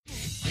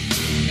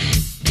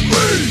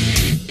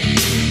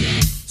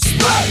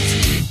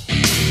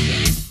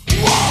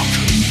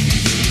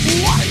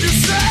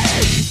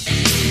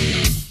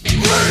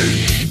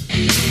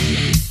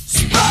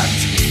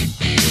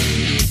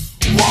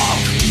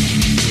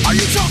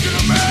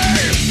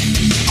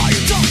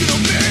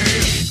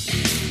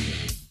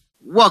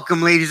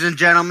Welcome, ladies and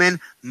gentlemen.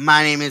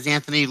 My name is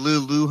Anthony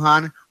Lou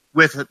Lujan.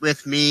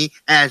 With me,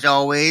 as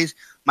always,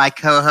 my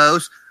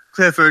co-host,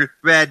 Clifford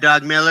Red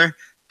Dog Miller.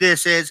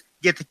 This is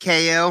Get the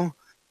KO,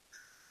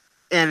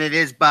 and it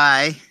is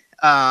by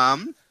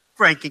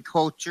Frank and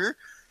Culture.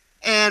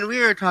 And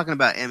we are talking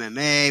about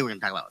MMA. We're going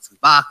to talk about some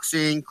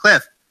boxing.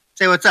 Cliff,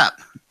 say what's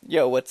up.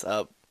 Yo, what's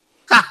up?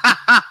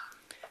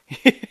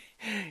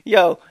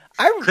 Yo,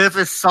 Cliff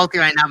is salty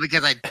right now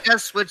because I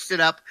just switched it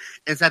up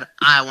and said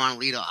I want to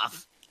lead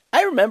off.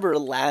 I remember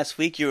last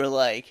week you were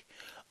like,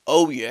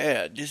 "Oh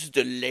yeah, this is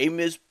the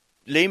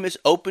lamest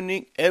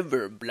opening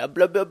ever." Blah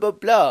blah blah blah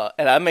blah,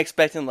 and I'm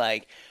expecting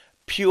like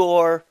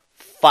pure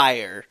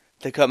fire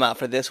to come out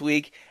for this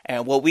week,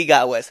 and what we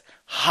got was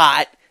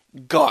hot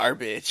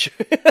garbage.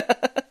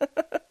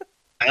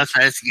 Let's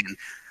try this again.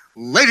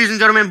 Ladies and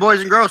gentlemen,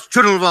 boys and girls,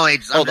 children of all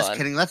ages. I'm just on.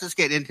 kidding. Let's just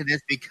get into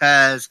this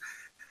because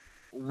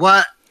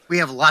we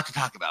have a lot to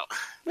talk about.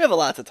 We have a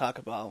lot to talk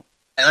about.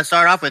 Let's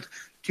start off with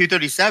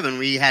 237.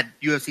 We had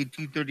UFC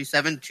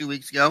 237 2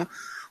 weeks ago.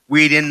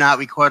 We did not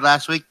record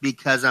last week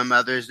because of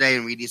Mother's Day,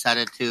 and we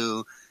decided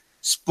to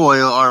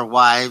spoil our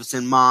wives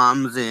and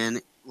moms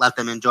and let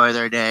them enjoy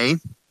their day.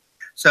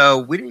 So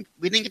we didn't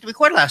get to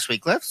record last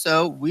week, Cliff.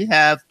 So we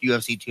have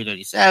UFC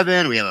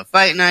 237. We have a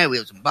fight night. We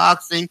have some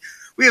boxing.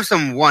 We have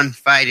some one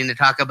fighting to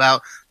talk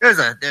about. There's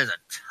a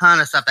ton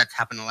of stuff that's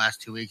happened in the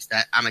last 2 weeks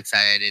that I'm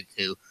excited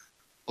to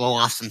blow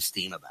off some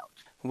steam about.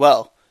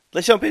 Well,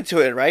 let's jump into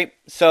it, right?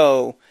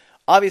 So,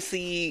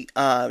 obviously,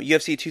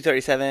 UFC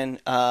 237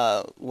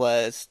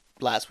 was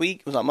last week.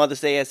 It was on Mother's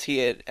Day,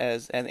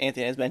 as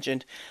Anthony has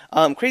mentioned.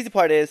 Crazy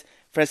part is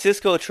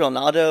Francisco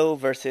Trinaldo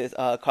versus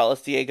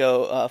Carlos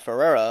Diego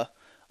Ferreira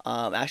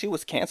actually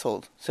was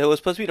canceled. So it was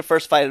supposed to be the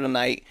first fight of the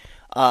night.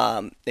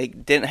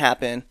 It didn't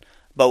happen.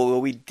 But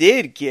what we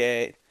did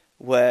get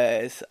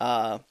was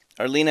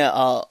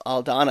Arlena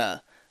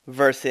Aldana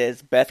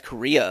versus Beth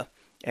Correa.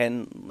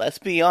 And let's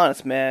be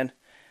honest, man.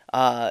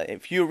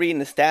 If you're reading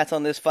the stats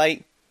on this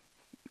fight,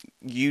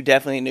 you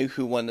definitely knew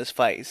who won this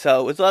fight.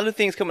 So it's a lot of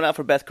things coming out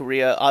for Beth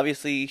Correa.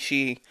 Obviously,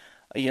 she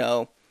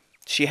had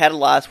a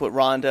loss with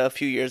Ronda a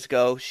few years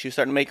ago. She was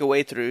starting to make her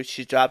way through.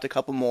 She dropped a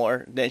couple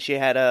more. Then she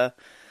had a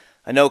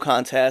no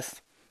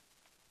contest.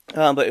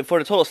 But for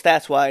the total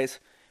stats wise,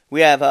 we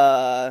have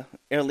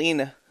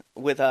Arlene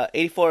with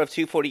 84 of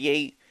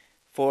 248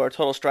 for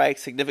total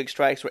strikes. Significant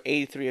strikes were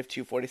 83 of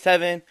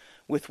 247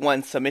 with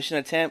one submission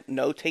attempt,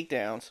 no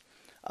takedowns.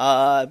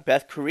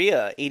 Beth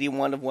Correa,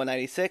 81 of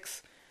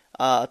 196.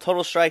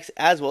 Total strikes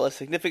as well as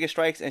significant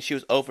strikes, and she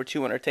was over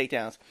 200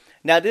 takedowns.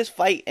 Now, this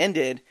fight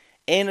ended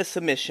in a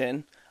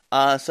submission,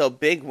 so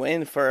big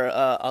win for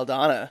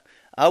Aldana.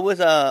 I'm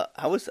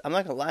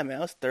not gonna lie, man,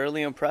 I was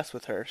thoroughly impressed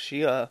with her.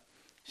 She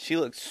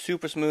looked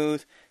super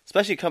smooth,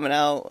 especially coming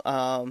out.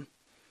 I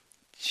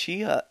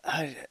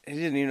didn't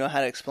even know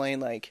how to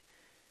explain, like,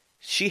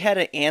 she had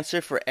an answer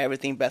for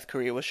everything Beth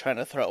Correa was trying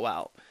to throw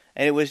out.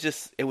 And it was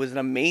an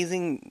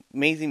amazing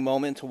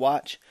moment to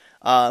watch.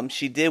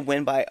 She did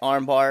win by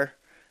armbar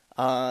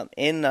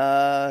in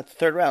the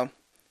third round.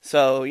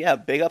 So yeah,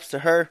 big ups to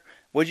her.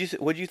 What'd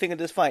you think of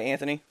this fight,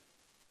 Anthony?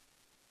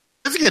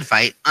 It was a good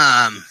fight.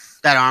 That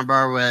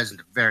armbar was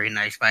very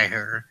nice by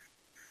her.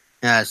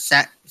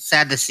 Sad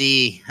to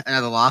see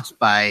another loss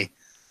by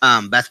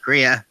Beth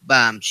Correa.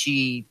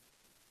 She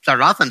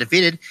started off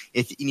undefeated.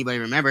 If anybody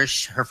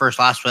remembers, her first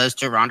loss was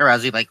to Ronda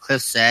Rousey, like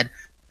Cliff said.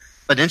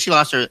 But then she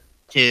lost to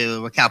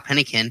Raquel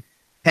Pennington.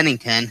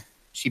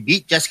 She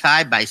beat Jessica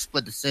Eye by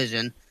split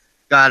decision,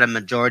 got a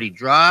majority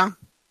draw,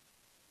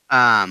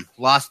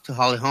 lost to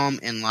Holly Holm,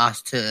 and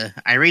lost to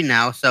Irene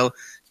now. So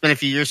it's been a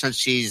few years since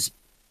she's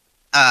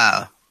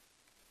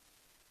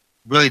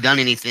really done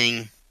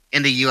anything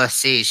in the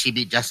UFC. She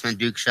beat Jessamine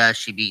Duksha,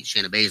 she beat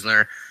Shayna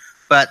Baszler,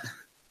 but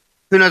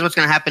who knows what's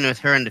going to happen with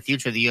her in the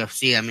future of the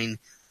UFC. I mean,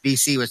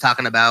 BC was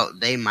talking about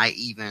they might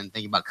even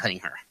think about cutting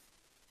her.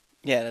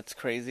 Yeah, that's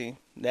crazy.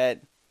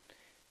 That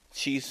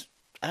she's,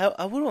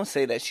 I wouldn't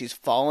say that she's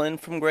fallen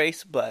from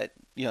grace, but,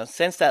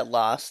 since that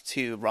loss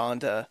to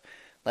Ronda,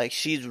 like,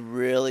 she's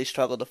really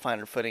struggled to find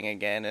her footing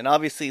again. And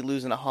obviously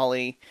losing to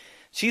Holly,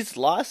 she's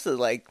lost to,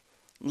 like,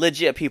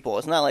 legit people.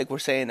 It's not like we're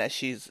saying that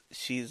she's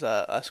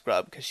a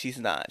scrub, because she's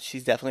not.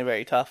 She's definitely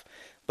very tough.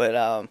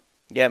 But,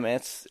 yeah,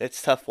 man,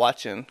 it's tough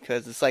watching,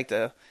 because it's like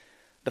the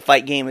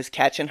fight game is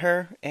catching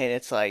her, and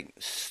it's, like,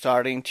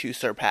 starting to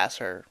surpass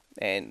her.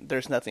 And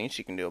there's nothing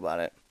she can do about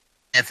it.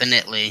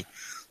 Definitely.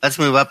 Let's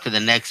move up to the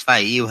next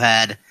fight. You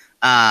had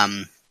Fagio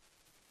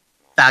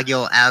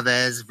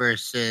Alves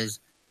versus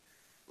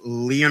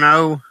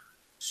Leonardo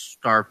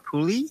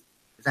Staropoli.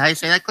 Is that how you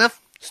say that, Cliff?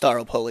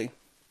 Staropoli.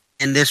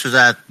 And this was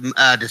a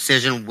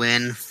decision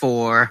win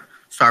for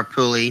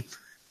Staropoli.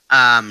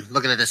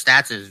 Looking at the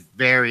stats, it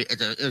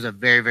was a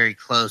very, very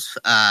close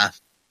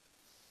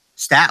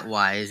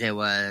stat-wise. It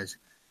was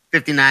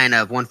 59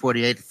 of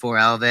 148 for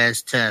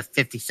Alves to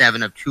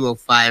 57 of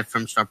 205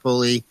 from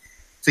Staropoli.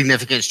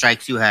 Significant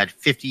strikes, you had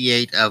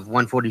 58 of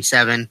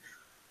 147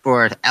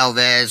 for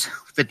Alves,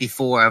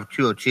 54 of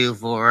 202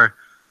 for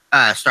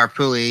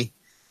Starpuli.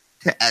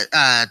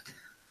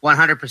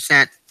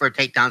 100% for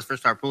takedowns for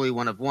Starpuli,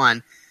 1 of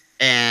 1,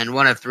 and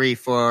 1 of 3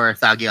 for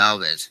Thagio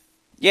Alves.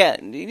 Yeah,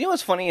 you know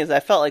what's funny is I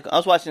felt like I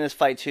was watching this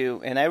fight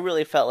too, and I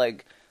really felt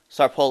like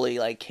Starpoli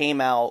like came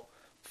out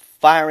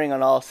firing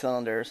on all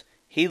cylinders.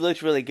 He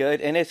looked really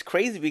good, and it's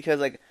crazy because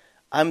like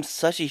I'm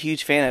such a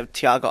huge fan of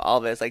Thiago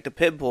Alves. Like the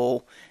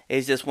Pitbull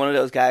is just one of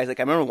those guys. Like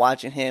I remember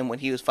watching him when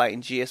he was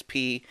fighting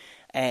GSP,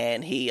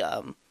 and he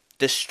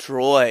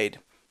destroyed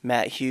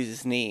Matt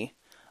Hughes' knee.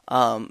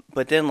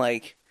 But then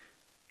like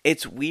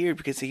it's weird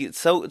because it's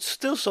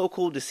still so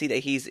cool to see that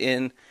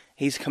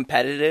he's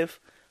competitive,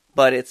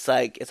 but it's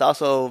like it's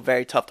also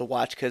very tough to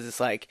watch because it's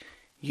like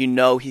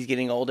he's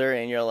getting older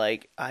and you're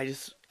like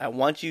I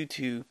want you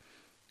to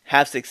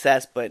have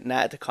success but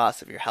not at the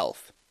cost of your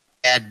health.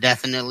 Yeah,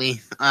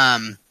 definitely.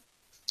 It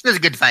was a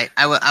good fight.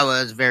 I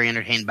was very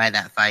entertained by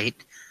that fight.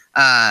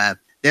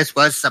 This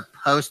was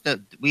supposed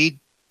to be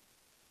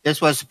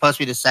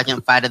the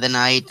second fight of the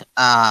night,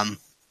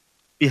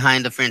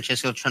 behind the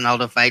Francisco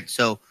Trinaldo fight.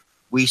 So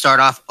we start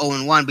off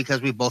 0-1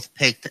 because we both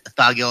picked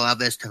Thagio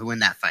Alves to win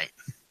that fight.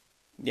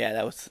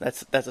 Yeah,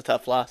 that's a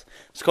tough loss.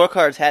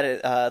 Scorecards had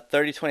it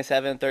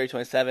 30-27,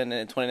 30-27,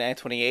 and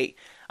 29-28.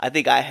 I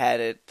think I had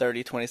it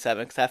 30-27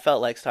 because I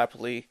felt like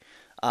Starpoli,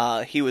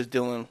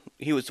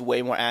 he was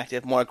way more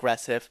active, more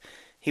aggressive.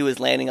 He was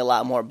landing a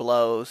lot more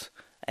blows,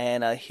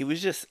 and it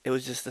was just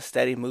a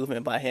steady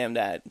movement by him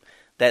that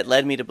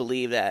led me to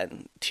believe that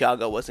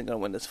Thiago wasn't going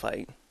to win this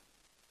fight.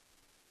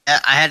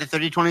 I had a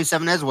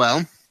 30-27 as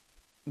well.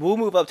 We'll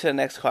move up to the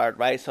next card,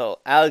 right? So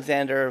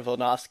Alexander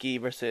Volkanovski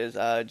versus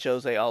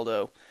Jose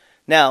Aldo.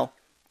 Now,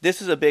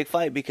 this is a big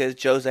fight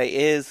because Jose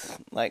is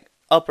like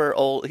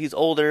he's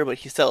older, but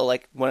he's still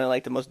like one of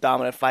like the most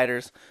dominant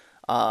fighters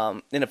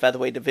in the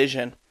featherweight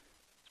division.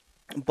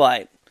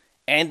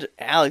 And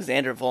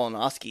Alexander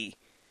Volkanovski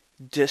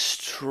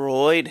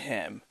destroyed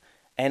him,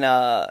 and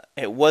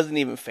it wasn't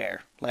even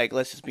fair. Like,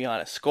 let's just be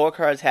honest.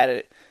 Scorecards had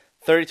it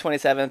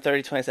 30-27,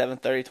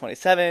 30-27,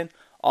 30-27,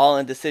 all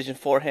in decision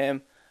for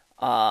him.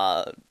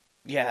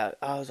 Yeah,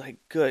 I was like,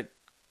 good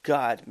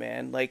God,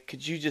 man. Like,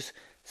 could you just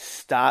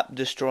stop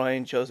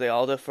destroying Jose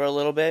Aldo for a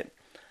little bit?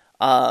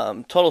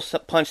 Total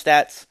punch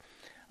stats.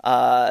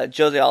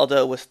 Jose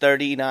Aldo was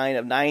 39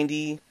 of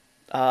 90,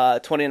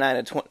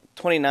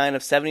 29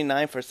 of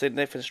 79 for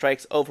significant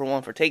strikes, over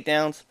 1 for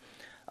takedowns.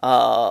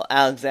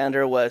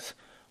 Alexander was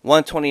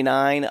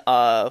 129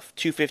 of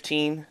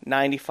 215,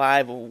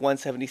 95 of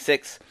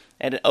 176,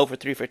 and over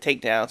 3 for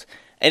takedowns.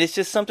 And it's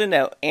just something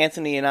that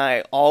Anthony and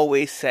I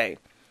always say.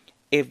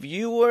 If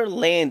you are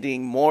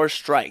landing more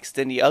strikes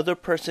than the other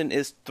person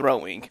is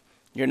throwing,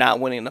 you're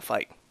not winning the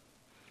fight.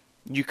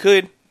 You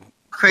could.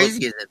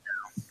 Crazy is it,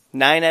 though?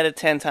 9 out of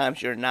 10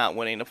 times, you're not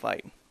winning the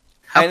fight.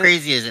 How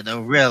crazy is it,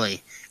 though,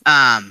 really?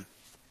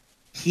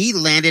 He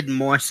landed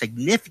more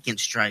significant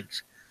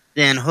strikes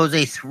than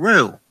Jose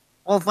threw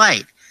all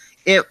fight.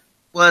 It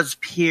was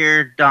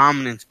pure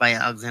dominance by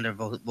Alexander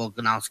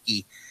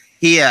Volkanovski.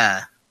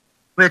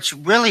 Which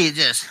really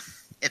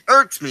it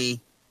irks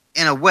me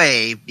in a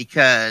way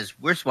because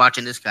we're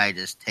watching this guy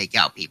just take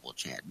out people.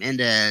 Chad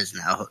Mendes,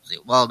 now Jose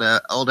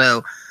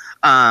Aldo,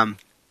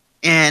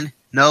 and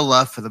no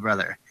love for the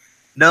brother.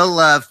 No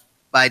love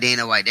by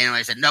Dana White. Dana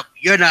White said, nope,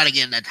 you're not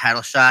getting that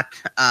title shot.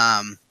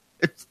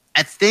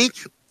 I think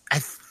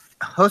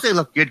Jose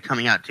looked good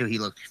coming out too. He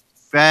looked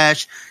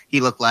fresh.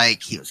 He looked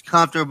like he was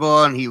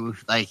comfortable, and he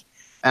was like,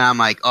 and I'm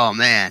like, oh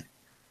man,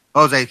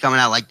 Jose's coming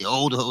out like the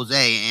old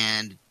Jose,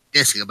 and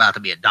this is about to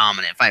be a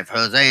dominant fight for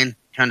Jose. And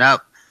turned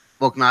out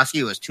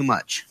Volkanovski was too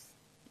much.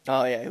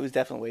 Oh yeah, it was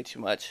definitely way too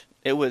much.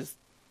 It was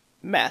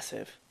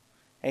massive,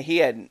 and he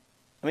had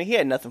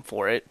nothing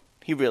for it.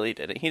 He really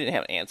didn't. He didn't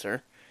have an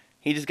answer.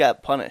 He just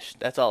got punished.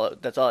 That's all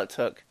it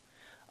took.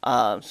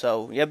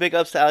 So yeah, big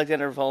ups to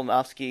Alexander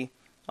Volkanovski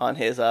on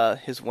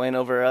his win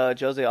over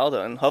Jose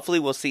Aldo, and hopefully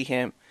we'll see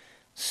him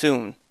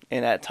soon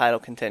in that title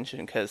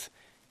contention because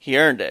he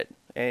earned it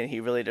and he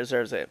really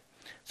deserves it.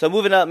 So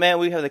moving up, man,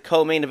 we have the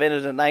co-main event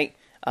of the night: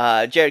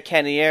 Jared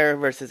Cannonier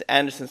versus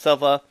Anderson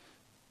Silva.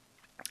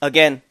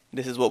 Again,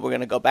 this is what we're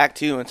going to go back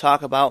to and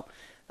talk about.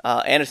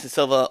 Anderson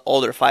Silva,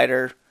 older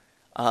fighter,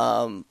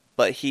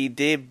 but he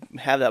did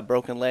have that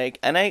broken leg,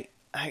 and I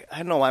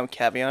don't know why I'm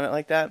caveating it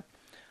like that.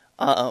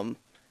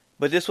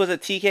 But this was a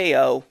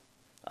TKO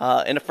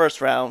in the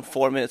first round,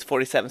 4 minutes,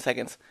 47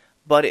 seconds.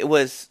 But it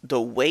was the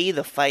way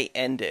the fight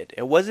ended.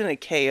 It wasn't a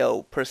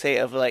KO per se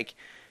of like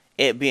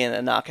it being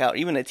a knockout,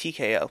 even a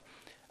TKO.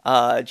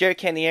 Jared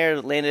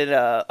Cannonier landed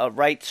a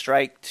right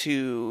strike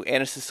to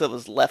Anderson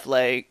Silva's left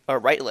leg or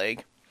right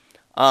leg.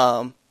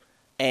 And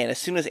as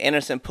soon as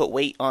Anderson put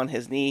weight on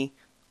his knee,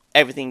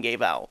 everything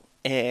gave out.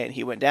 And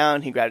he went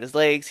down, he grabbed his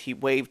legs, he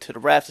waved to the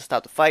ref to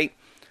stop the fight.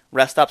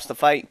 Ref stops the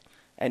fight,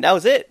 and that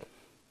was it.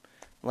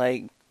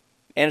 Like,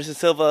 Anderson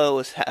Silva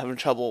was having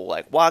trouble,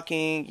 like,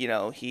 walking. You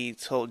know, he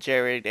told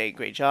Jared, hey,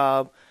 great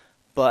job.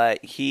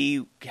 But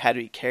he had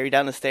to be carried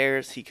down the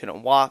stairs. He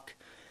couldn't walk.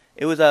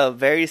 It was a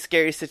very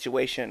scary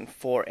situation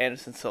for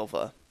Anderson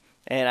Silva.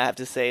 And I have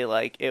to say,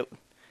 like, it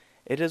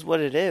is what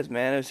it is,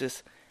 man. It's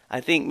just,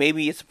 I think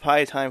maybe it's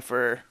probably time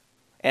for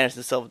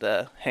Anderson Silva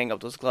to hang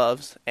up those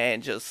gloves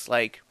and just,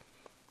 like,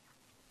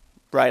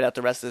 ride out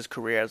the rest of his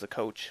career as a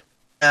coach.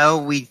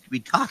 We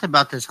talked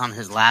about this on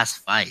his last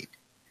fight,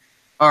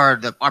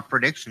 or our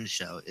prediction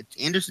show. It's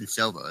Anderson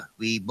Silva.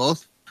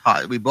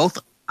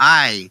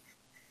 I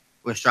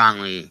was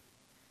strongly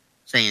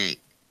saying it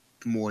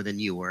more than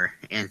you were,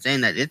 and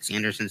saying that it's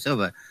Anderson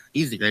Silva.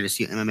 He's the greatest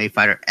MMA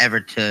fighter ever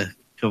to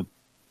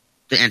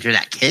enter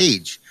that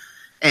cage,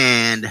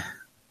 and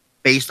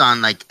based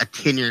on like a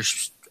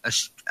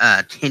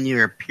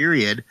 10-year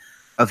period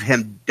of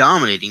him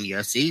dominating the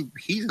UFC,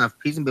 he's gonna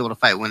be able to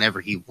fight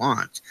whenever he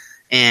wants,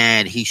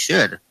 and he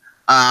should.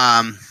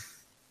 After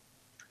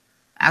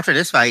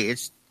this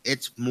fight,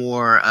 it's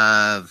more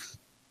of,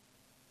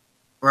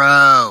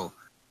 bro,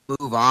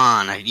 move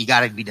on. You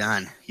got to be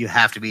done. You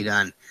have to be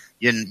done.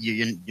 You're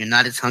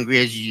not as hungry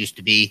as you used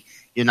to be.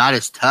 You're not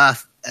as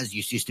tough as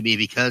you used to be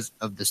because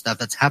of the stuff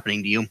that's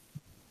happening to you.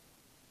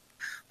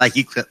 Like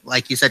you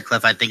said,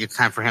 Cliff, I think it's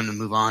time for him to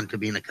move on to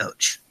being a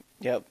coach.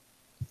 Yep.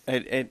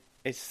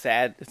 It's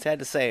sad. It's sad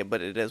to say,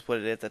 but it is what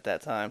it is at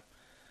that time.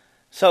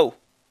 So,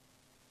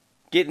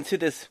 getting to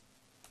this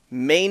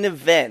main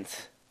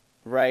event,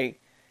 right?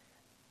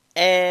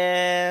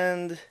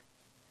 And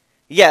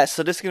yeah,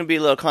 so this is going to be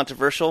a little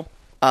controversial.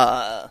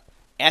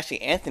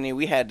 Actually, Anthony,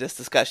 we had this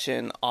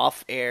discussion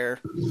off air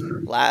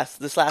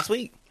this last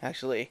week,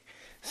 actually.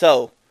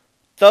 So,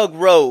 Thug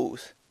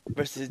Rose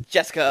versus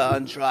Jessica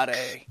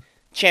Andrade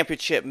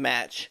championship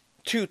match,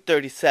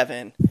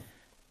 237,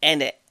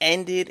 and it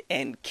ended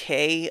in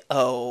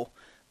KO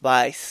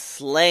by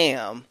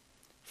slam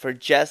for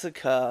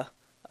Jessica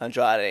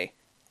Andrade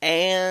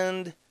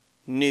and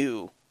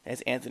new, as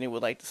Anthony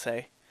would like to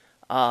say.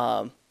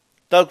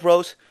 Thug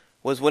Rose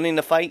was winning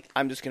the fight.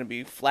 I'm just going to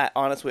be flat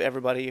honest with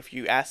everybody. If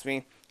you ask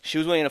me, she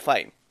was winning the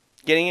fight.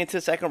 Getting into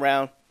the second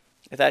round,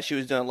 I thought she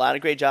was doing a lot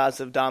of great jobs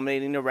of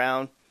dominating the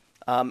round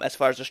as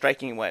far as the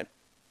striking went.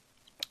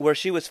 Where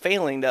she was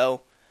failing,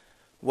 though,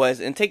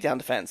 was in takedown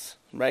defense,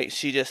 right?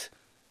 She just,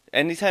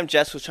 anytime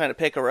Jess was trying to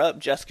pick her up,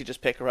 Jess could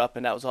just pick her up,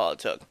 and that was all it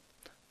took.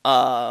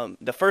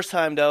 The first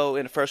time, though,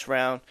 in the first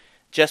round,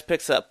 Jess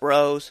picks up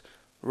Rose.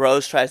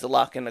 Rose tries to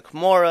lock in the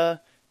Kimura.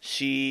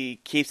 She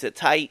keeps it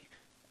tight,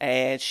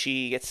 and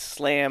she gets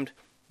slammed,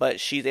 but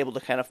she's able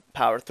to kind of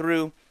power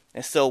through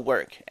and still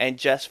work. And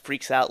Jess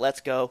freaks out, lets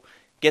go,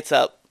 gets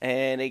up,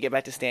 and they get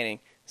back to standing.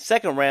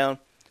 Second round,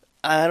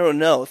 I don't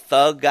know,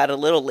 Thug got a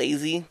little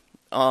lazy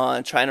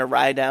on trying to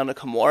ride down the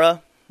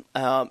Kimura,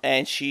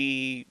 and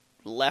she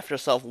left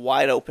herself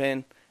wide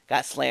open,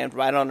 got slammed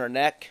right on her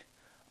neck,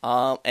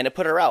 and it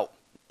put her out.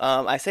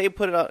 I say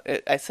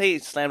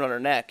slammed on her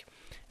neck.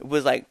 It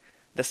was like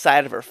the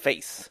side of her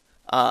face.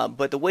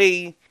 But the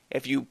way,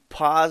 if you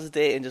paused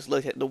it and just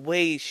looked at the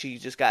way she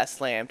just got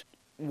slammed,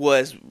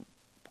 was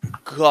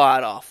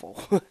god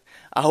awful.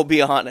 I'll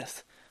be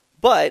honest.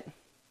 But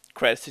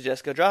credits to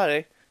Jessica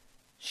Andrade,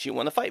 she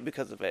won the fight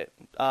because of it.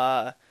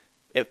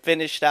 It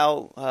finished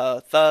out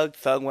Thug.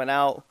 Thug went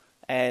out,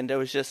 and there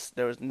was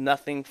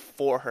nothing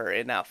for her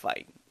in that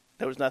fight.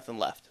 There was nothing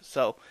left.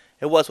 So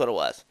it was what it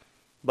was.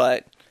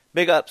 But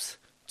big ups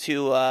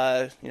to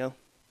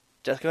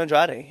Jessica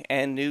Andrade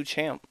and new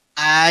champ.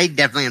 I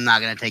definitely am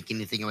not going to take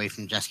anything away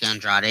from Jessica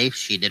Andrade.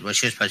 She did what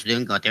she was supposed to do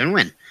and go out there and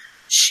win.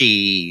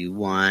 She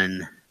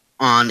won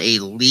on a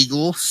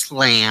legal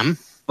slam,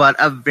 but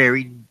a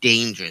very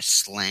dangerous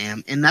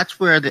slam, and that's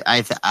where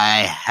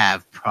I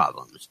have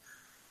problems.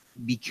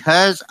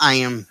 Because I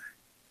am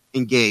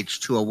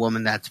engaged to a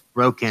woman that's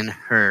broken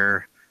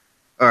her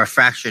or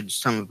fractured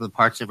some of the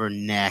parts of her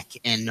neck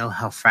and know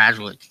how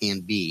fragile it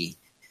can be.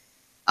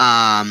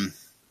 I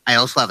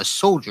also have a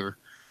soldier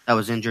that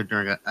was injured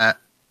during a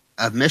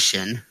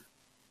mission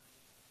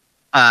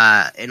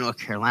in North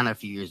Carolina a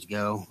few years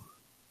ago,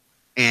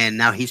 and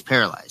now he's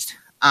paralyzed.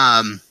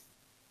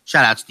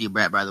 Shout out to you,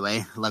 Brett, by the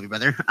way. I love you,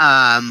 brother.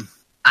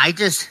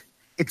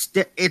 It's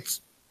the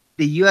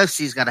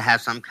UFC's got to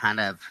have some kind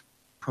of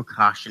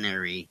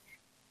precautionary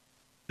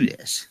do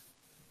this.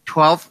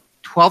 12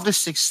 to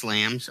 6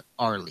 slams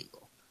are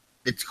legal.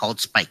 It's called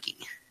spiking.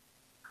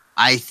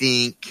 I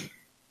think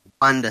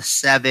 1 to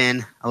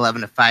 7,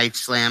 11 to 5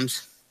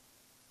 slams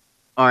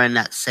are in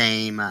that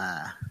same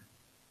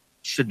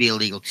should be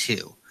illegal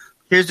too.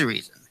 Here's the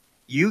reason.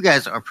 You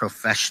guys are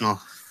professional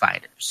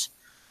fighters.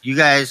 You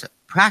guys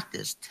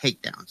practice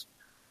takedowns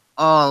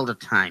all the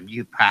time.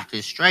 You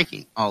practice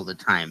striking all the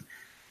time.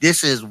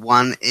 This is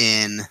one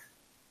in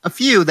a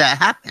few that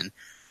happen.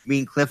 Me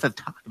and Cliff have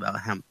talked about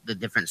the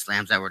different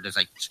slams that were just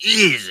like,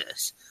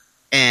 Jesus.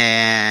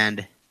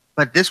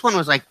 But this one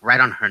was like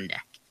right on her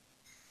neck.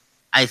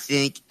 I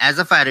think as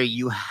a fighter,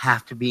 you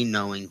have to be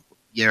knowing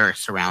your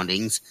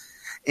surroundings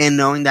and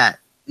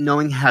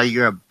knowing how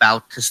you're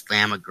about to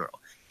slam a girl.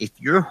 If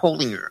you're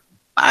holding her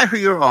by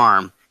your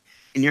arm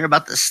and you're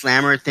about to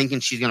slam her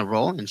thinking she's going to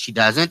roll and she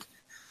doesn't,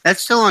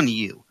 that's still on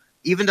you.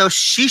 Even though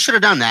she should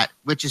have done that,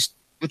 which is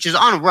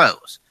on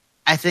Rose.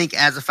 I think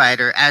as a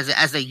fighter, as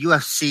a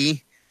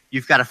UFC,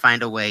 you've got to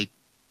find a way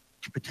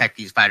to protect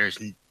these fighters'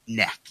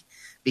 neck,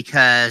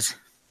 because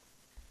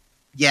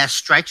yes,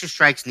 strikes are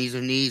strikes, knees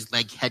are knees,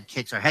 head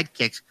kicks are head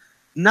kicks.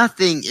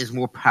 Nothing is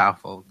more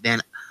powerful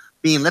than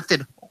being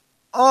lifted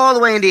all the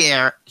way in the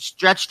air,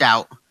 stretched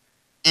out,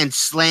 and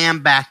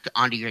slammed back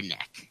onto your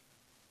neck.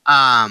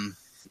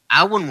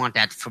 I wouldn't want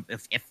that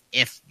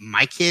if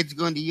my kids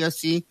go into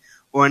UFC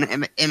or an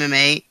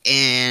MMA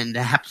and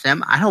it happens to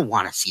them. I don't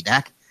want to see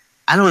that.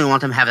 I don't even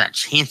want them to have that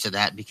chance of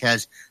that,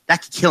 because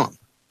that could kill them.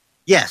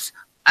 Yes,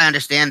 I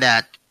understand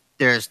that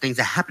there's things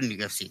that happen in the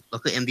UFC.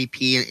 Look at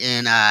MVP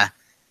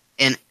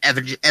in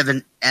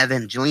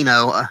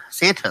Evangelino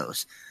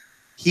Santos.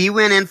 He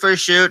went in for a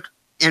shoot.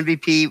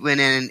 MVP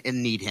went in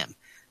and kneed him.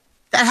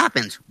 That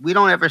happens. We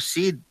don't ever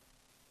see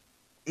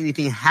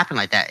anything happen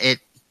like that. It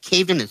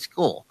caved in his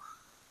skull.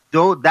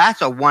 Though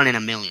that's a 1 in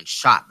a million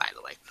shot, by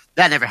the way.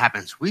 That never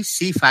happens. We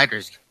see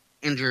fighters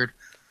injured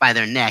by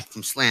their neck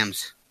from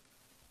slams.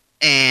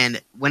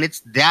 And when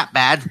it's that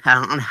bad,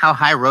 on how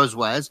high Rose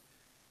was,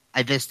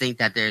 I just think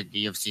that the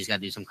UFC's got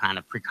to do some kind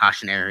of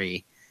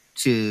precautionary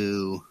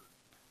to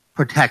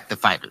protect the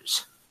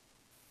fighters.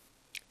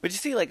 But you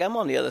see, I'm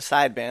on the other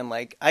side, man.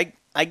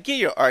 I get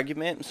your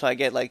argument, so I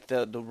get,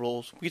 the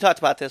rules. We talked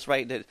about this,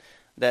 right?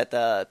 That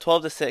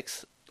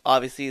 12-6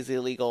 obviously is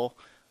illegal.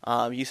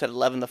 You said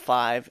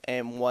 11-5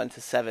 and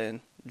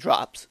 1-7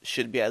 drops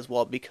should be as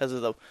well, because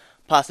of the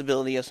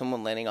possibility of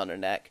someone landing on their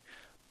neck.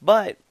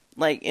 But,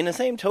 in the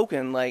same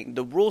token,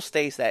 the rule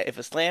states that if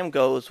a slam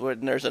goes where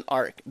there's an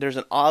arc, there's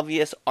an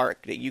obvious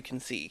arc that you can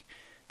see,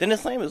 then the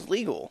slam is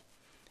legal.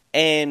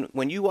 And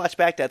when you watch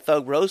back that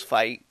Thug Rose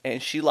fight, and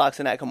she locks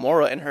in that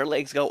Kimura, and her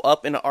legs go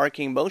up in an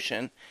arcing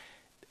motion,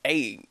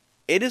 hey,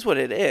 it is what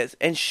it is.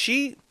 And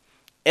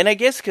I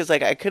guess because,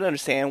 I could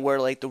understand where,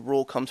 the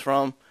rule comes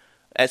from,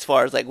 as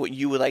far as, what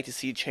you would like to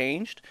see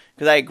changed.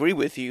 Because I agree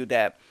with you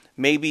that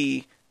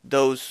maybe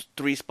those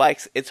 3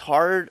 spikes, it's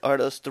hard, or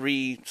those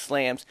 3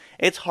 slams,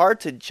 it's hard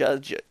to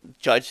judge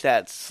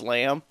that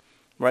slam,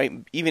 right?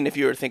 Even if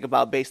you were to think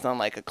about based on,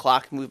 a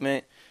clock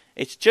movement,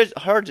 it's just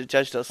hard to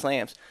judge those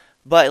slams.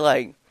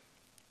 But,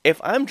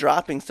 if I'm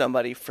dropping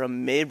somebody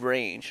from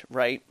mid-range,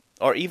 right,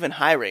 or even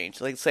high range,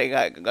 say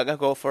I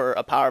go for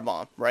a power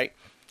bomb, right,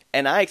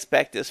 and I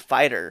expect this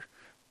fighter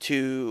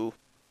to,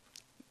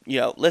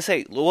 let's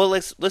take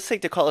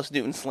the Carlos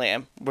Newton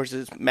slam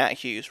versus Matt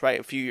Hughes, right,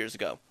 a few years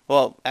ago.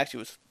 Well, actually,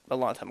 it was a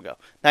long time ago,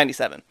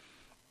 97.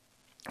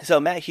 So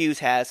Matt Hughes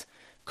has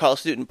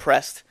Carlos Newton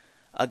pressed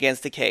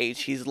against the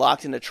cage. He's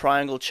locked in a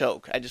triangle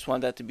choke. I just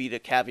wanted that to be the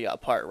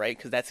caveat part, right,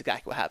 because that's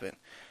exactly what happened.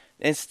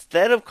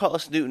 Instead of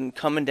Carlos Newton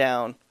coming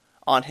down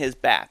on his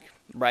back,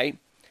 right,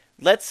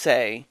 let's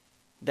say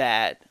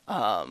that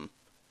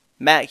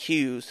Matt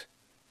Hughes,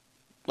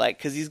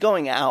 because he's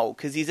going out,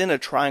 because he's in a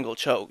triangle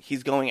choke,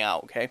 he's going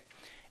out, okay?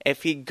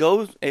 If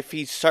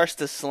he starts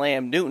to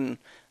slam Newton,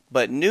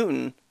 but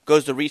Newton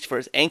goes to reach for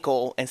his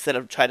ankle instead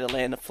of try to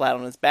land flat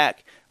on his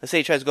back, let's say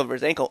he tries to go for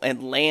his ankle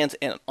and lands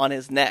on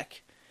his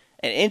neck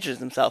and injures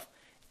himself,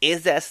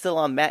 is that still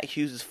on Matt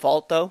Hughes'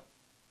 fault, though?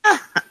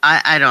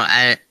 I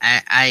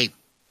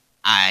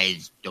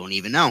don't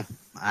even know.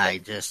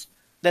 That's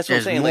what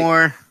I'm saying.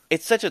 More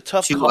it's such a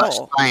tough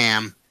call.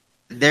 Slam.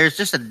 There's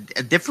just a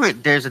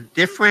different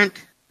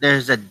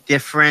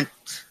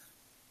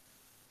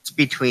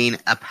between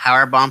a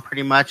power bomb,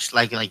 pretty much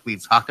like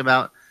we've talked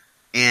about,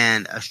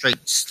 and a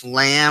straight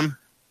slam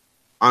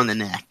on the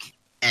neck,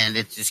 and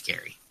it's just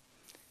scary.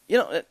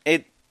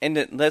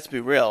 Let's be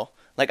real.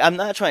 I'm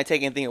not trying to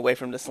take anything away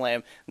from the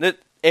slam.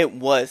 It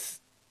was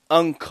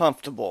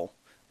uncomfortable.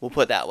 We'll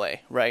put it that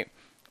way, right?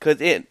 Because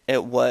it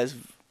was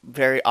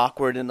very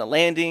awkward in the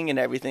landing and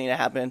everything that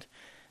happened.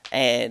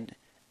 And,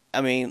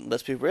 I mean,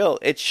 let's be real.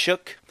 It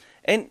shook.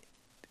 And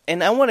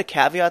I want to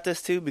caveat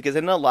this, too, because I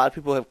know a lot of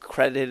people have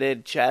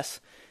credited Jess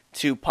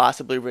to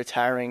possibly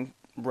retiring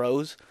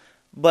Rose.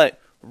 But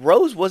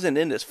Rose wasn't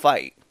in this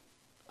fight.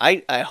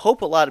 I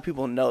hope a lot of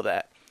people know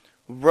that.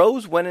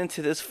 Rose went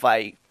into this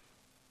fight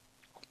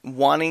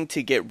wanting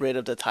to get rid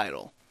of the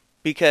title.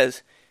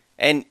 Because...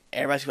 And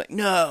everybody's like,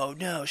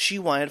 no, she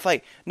wanted to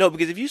fight. No,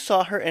 because if you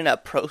saw her in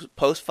that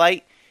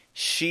post-fight,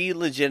 she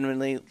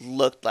legitimately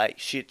looked like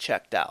she had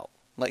checked out.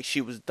 Like she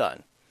was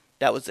done.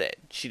 That was it.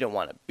 She didn't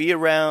want to be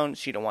around.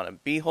 She didn't want to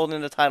be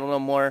holding the title no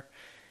more.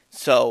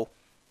 So,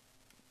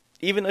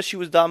 even though she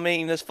was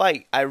dominating this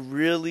fight, I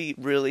really,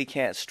 really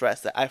can't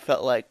stress that I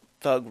felt like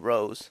Thug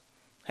Rose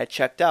had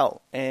checked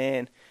out.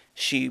 And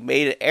she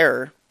made an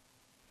error.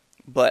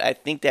 But I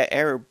think that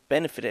error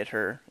benefited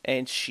her.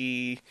 And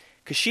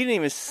because she didn't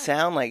even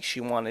sound like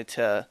she wanted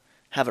to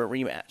have a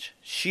rematch.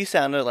 She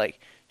sounded like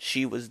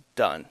she was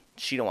done.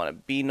 She don't want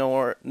to be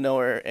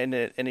nowhere in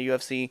the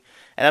UFC.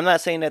 And I'm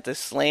not saying that the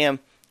slam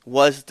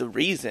was the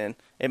reason.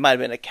 It might have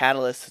been a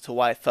catalyst to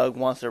why Thug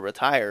wants to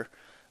retire.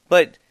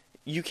 But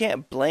you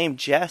can't blame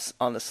Jess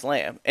on the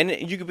slam. And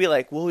you could be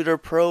like, well, they're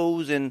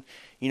pros and,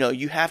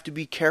 you have to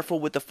be careful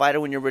with the fighter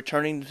when you're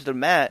returning to the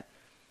mat.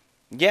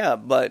 Yeah,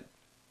 but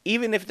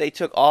even if they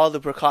took all the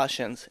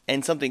precautions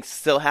and something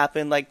still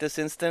happened like this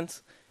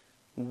instance,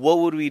 what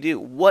would we do?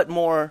 What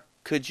more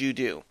could you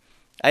do?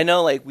 I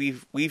know, like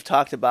we've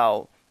talked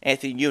about,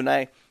 Anthony, you and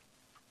I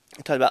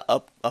talked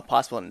about a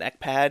possible neck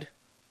pad,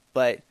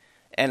 but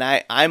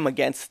I'm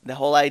against the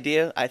whole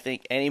idea. I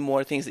think any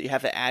more things that you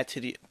have to add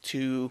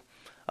to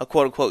a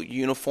quote unquote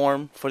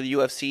uniform for the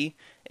UFC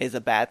is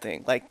a bad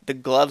thing. Like the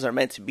gloves are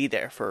meant to be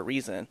there for a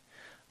reason,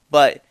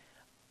 but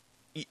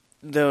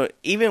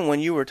even when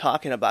you were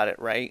talking about it,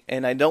 right?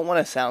 And I don't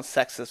want to sound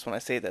sexist when I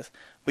say this,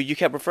 but you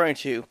kept referring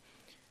to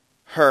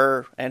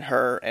her and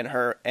her and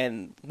her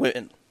and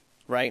women,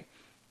 right?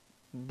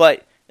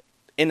 But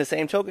in the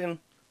same token,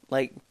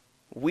 like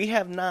we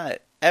have not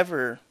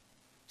ever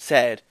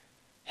said,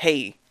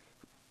 "Hey,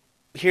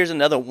 here's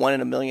another 1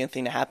 in a million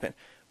thing to happen."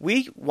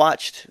 We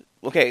watched.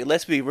 Okay,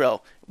 let's be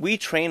real. We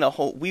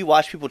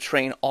watch people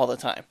train all the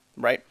time,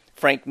 right?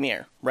 Frank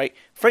Mir, right?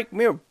 Frank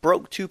Mir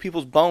broke two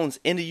people's bones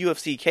in the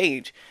UFC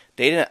cage.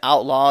 They didn't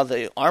outlaw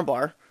the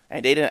armbar,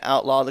 and they didn't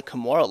outlaw the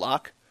Kimura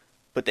lock,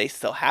 but they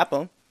still have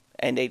them,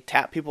 and they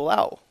tap people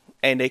out,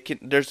 and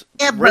there's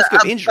risk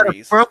of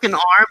injuries. A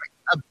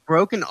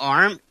broken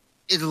arm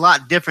is a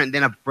lot different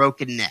than a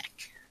broken neck.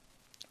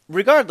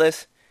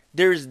 Regardless,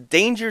 there's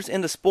dangers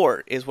in the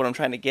sport, is what I'm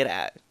trying to get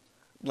at.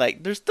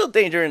 Like, there's still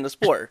danger in the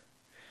sport,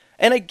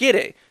 and I get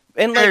it.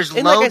 And there's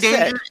low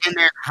danger and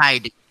there's high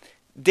danger.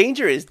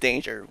 Danger is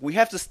danger. We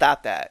have to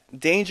stop that.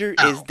 Danger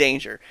is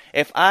danger.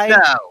 If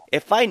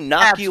I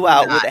knock you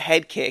out with a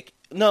head kick,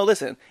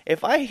 listen.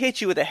 If I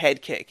hit you with a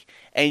head kick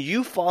and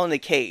you fall in the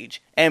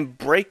cage and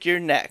break your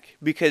neck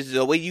because of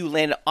the way you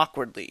landed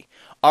awkwardly,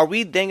 are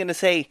we then going to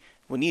say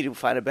we need to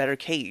find a better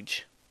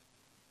cage,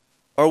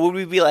 or would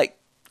we be like,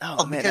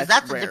 oh man, because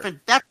that's rare.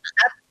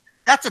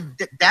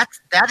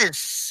 That is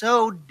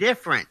so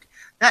different.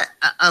 That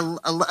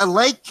a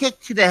leg kick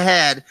to the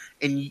head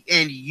and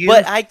you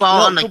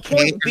fall on the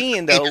cage.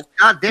 It's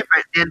not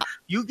different than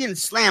you getting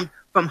slammed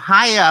from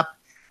high up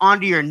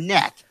onto your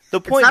neck.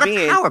 The point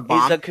being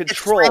is the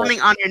control. It's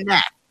slamming on your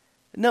neck.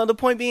 No, the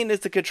point being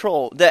is the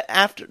control.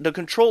 The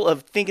control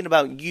of thinking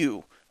about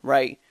you,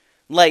 right?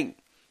 Like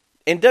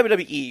in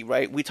WWE,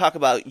 right? We talk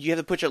about you have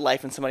to put your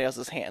life in somebody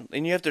else's hand,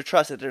 and you have to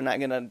trust that they're not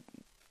going to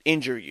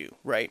injure you,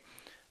 right?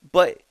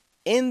 But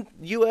in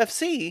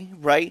UFC,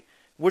 right?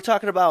 We're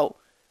talking about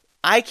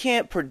I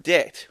can't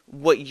predict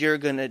what you're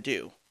gonna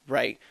do,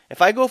 right?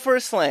 If I go for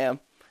a slam,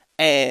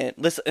 and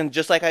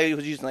just like I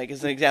was using like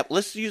as an example,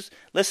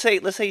 let's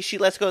say she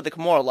lets go of the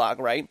Kimura lock,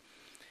 right?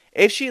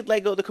 If she had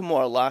let go of the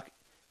Kimura lock,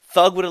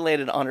 Thug would have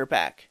landed on her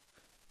back,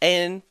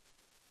 and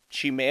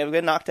she may have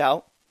been knocked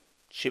out.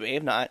 She may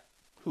have not.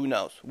 Who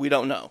knows? We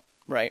don't know,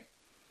 right?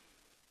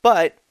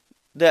 But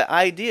the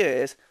idea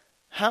is,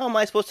 how am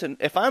I supposed to?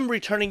 If I'm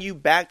returning you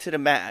back to the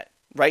mat.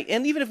 Right?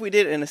 And even if we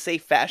did it in a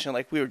safe fashion,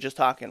 like we were just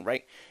talking,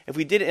 right? If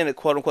we did it in a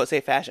quote-unquote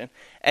safe fashion,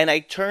 and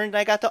I turned and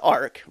I got the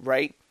arc,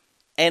 right?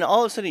 And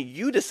all of a sudden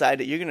you decide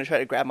that you're going to try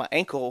to grab my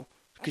ankle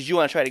because you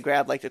want to try to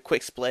grab, like, the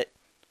quick split.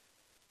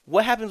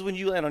 What happens when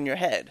you land on your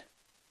head?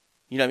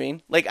 You know what I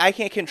mean? Like, I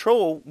can't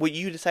control what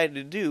you decided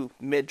to do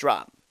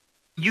mid-drop.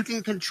 You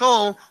can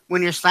control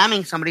when you're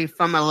slamming somebody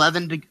from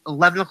 11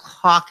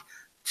 o'clock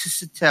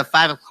to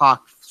 5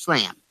 o'clock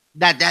slam.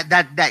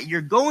 That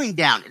you're going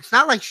down. It's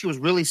not like she was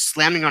really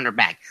slamming on her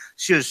back.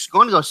 She was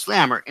going to go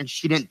slam her, and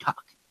she didn't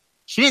tuck.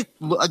 She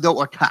didn't go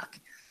or tuck.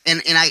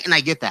 And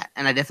I get that,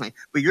 and I definitely.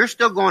 But you're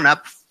still going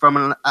up from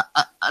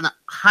a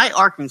high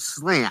arcing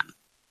slam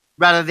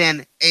rather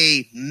than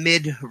a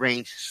mid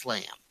range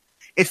slam.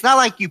 It's not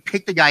like you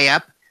pick the guy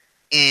up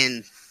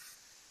and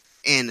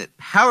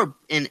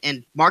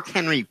Mark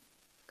Henry,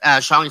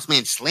 strongest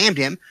man, slammed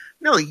him.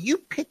 No, you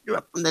picked her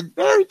up from the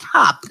very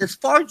top, as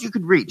far as you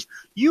could reach.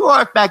 You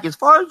arced back as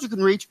far as you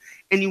can reach,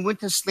 and you went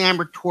to slam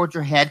her towards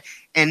her head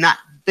and not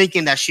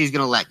thinking that she's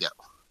going to let go.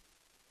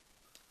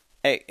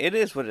 Hey, it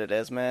is what it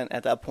is, man.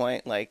 At that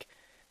point, like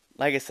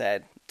I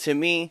said, to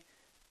me,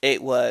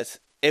 it was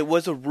a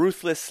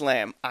ruthless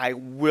slam. I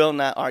will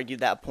not argue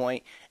that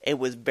point. It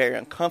was very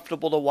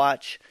uncomfortable to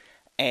watch,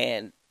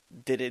 and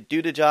did it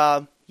do the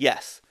job?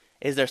 Yes.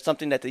 Is there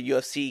something that the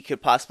UFC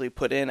could possibly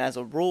put in as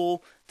a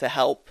rule to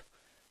help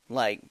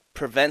like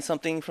prevent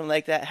something from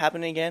like that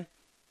happening again?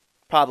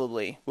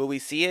 Probably. Will we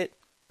see it?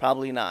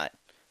 Probably not.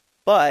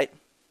 But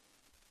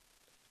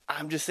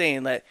I'm just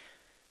saying that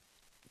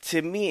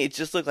to me it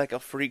just looked like a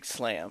freak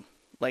slam.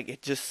 Like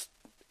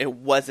it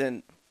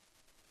wasn't,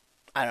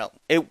 I don't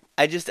know.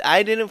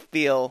 I didn't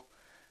feel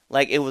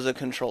like it was a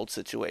controlled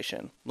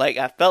situation. Like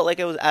I felt like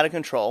it was out of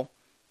control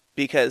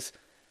because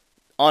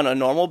on a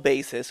normal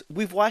basis,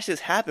 we've watched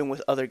this happen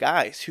with other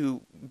guys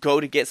who go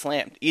to get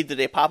slammed. Either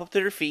they pop up to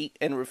their feet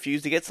and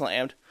refuse to get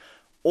slammed,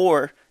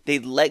 or they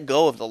let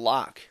go of the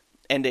lock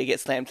and they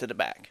get slammed to the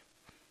back.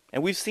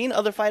 And we've seen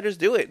other fighters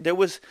do it. There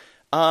was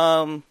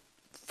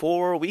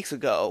 4 weeks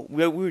ago,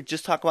 we were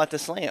just talking about the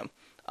slam.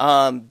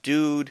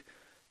 Dude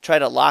tried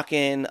to lock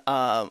in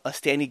a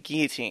standing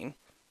guillotine,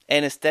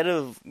 and instead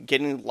of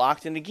getting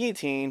locked in the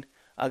guillotine,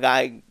 a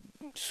guy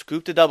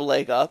scooped a double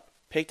leg up,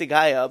 picked the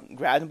guy up,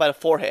 grabbed him by the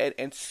forehead,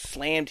 and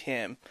slammed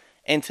him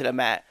into the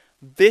mat.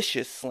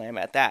 Vicious slam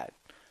at that.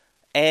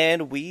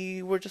 And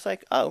we were just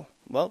like, oh,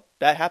 well,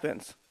 that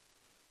happens.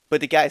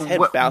 but the guy's head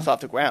bounced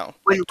off the ground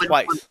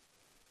twice.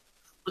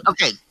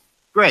 Okay,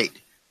 great.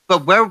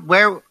 But where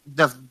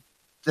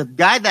the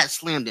guy that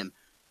slammed him,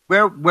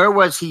 where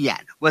was he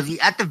at? Was he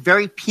at the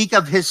very peak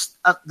of his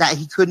that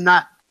he could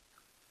not,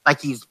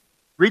 like he's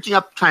reaching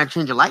up trying to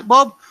change a light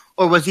bulb,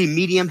 or was he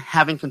medium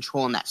having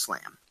control in that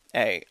slam?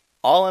 Hey,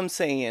 all I'm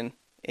saying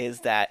is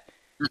that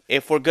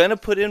if we're gonna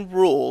put in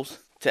rules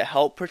to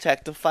help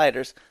protect the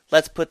fighters,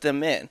 let's put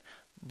them in.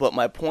 But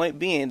my point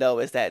being though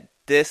is that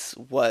this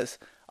was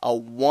a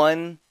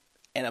 1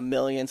 in a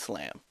million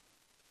slam.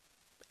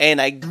 And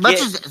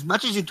as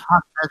much as you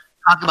talk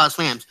about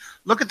slams,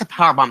 look at the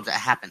power bombs that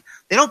happen.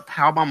 They don't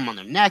power bomb them on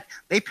their neck;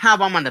 they power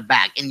bomb on the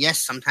back. And yes,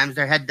 sometimes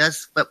their head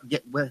does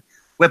get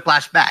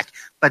whiplash back,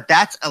 but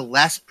that's a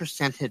less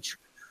percentage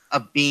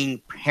of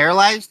being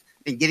paralyzed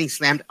than getting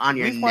slammed on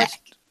your neck.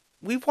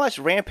 We've watched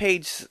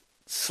Rampage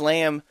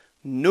slam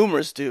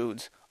numerous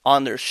dudes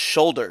on their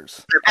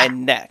shoulders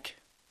and neck,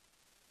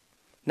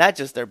 not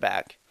just their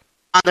back.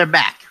 On their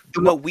back.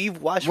 But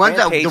we've watched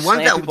Rampage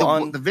slam people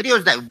on the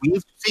videos that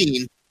we've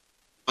seen.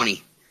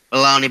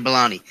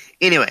 Baloney.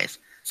 Anyways,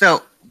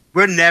 so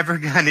we're never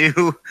gonna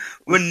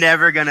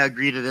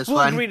agree to this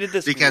one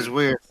because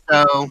we're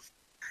so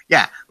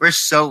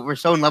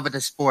in love with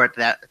the sport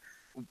that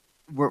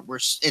we're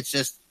it's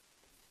just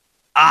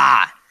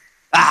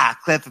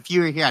Cliff, if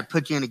you were here, I'd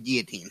put you in a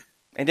guillotine.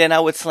 And then I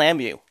would slam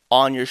you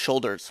on your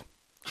shoulders.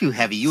 Too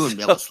heavy, you wouldn't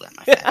be able to slam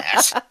my fat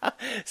ass.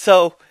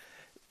 So,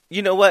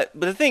 you know what?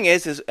 But the thing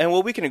is and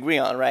what we can agree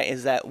on, right,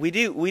 is that we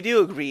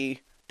do agree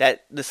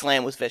that the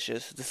slam was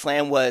vicious. The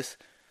slam was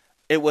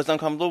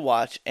uncomfortable to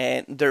watch,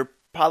 and there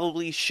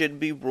probably should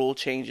be rule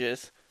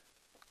changes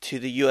to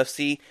the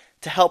UFC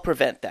to help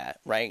prevent that,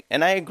 right?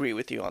 And I agree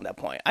with you on that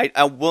point.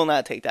 I will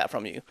not take that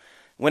from you.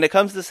 When it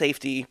comes to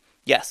safety,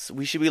 yes,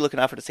 we should be looking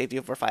out for the safety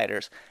of our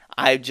fighters.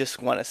 I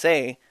just want to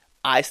say,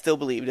 I still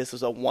believe this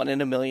was a 1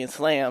 in a million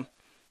slam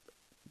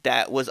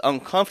that was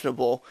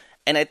uncomfortable,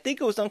 and I think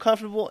it was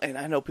uncomfortable, and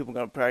I know people are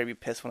going to probably be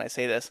pissed when I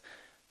say this,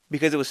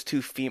 because it was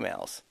 2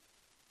 females.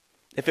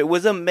 If it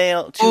was a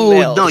male, 2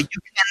 males... no, you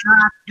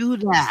cannot do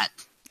that.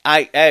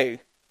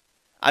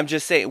 I'm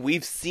just saying,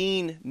 we've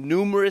seen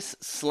numerous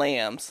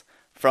slams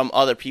from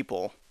other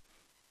people,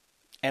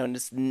 and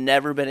it's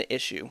never been an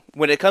issue.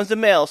 When it comes to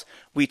males,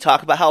 we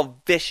talk about how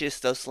vicious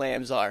those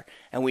slams are,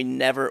 and we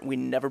never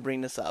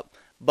bring this up.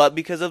 But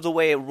because of the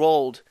way it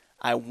rolled,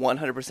 I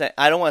 100%,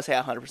 I don't want to say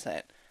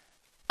 100%,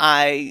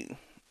 I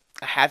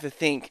have to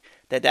think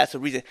that that's the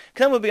reason.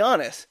 Because I'm going to be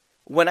honest,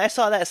 when I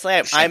saw that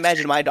slam, I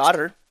imagined my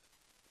daughter.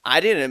 I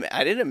didn't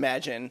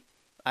imagine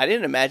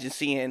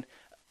seeing,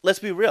 let's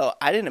be real,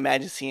 I didn't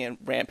imagine seeing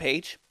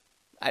Rampage.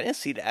 I didn't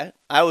see that.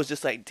 I was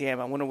just like, damn,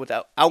 I wonder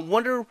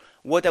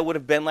what that would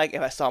have been like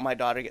if I saw my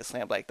daughter get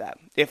slammed like that.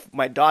 If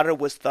my daughter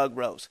was Thug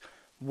Rose,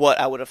 what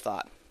I would have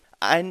thought.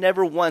 I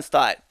never once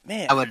thought,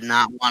 man. I would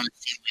not want to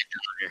see my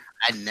daughter.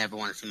 I'd never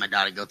want to see my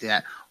daughter go through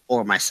that,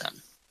 or my son.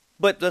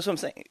 But that's what I'm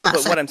saying.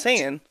 But what I'm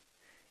saying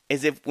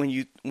is if when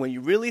you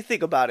really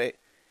think about it,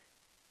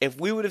 if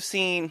we would have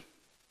seen,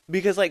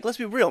 because like, let's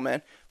be real,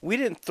 man, we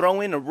didn't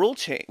throw in a rule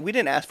change. We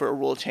didn't ask for a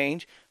rule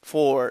change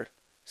for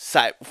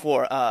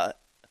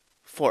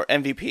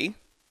MVP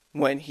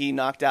when he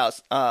knocked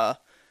out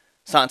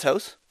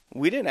Santos.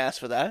 We didn't ask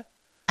for that.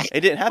 It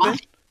didn't happen. Why?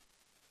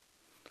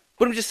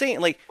 But I'm just saying,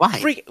 like, why?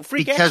 Freak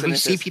because we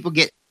see people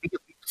get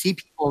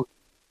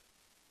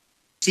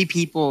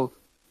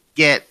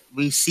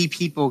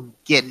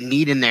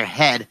kneed in their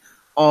head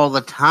all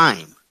the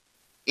time,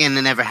 and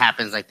it never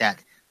happens like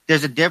that.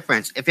 There's a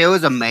difference. If it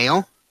was a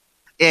male,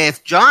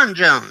 if John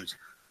Jones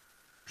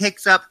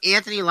picks up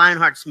Anthony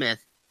Lionheart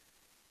Smith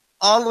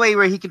all the way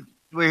where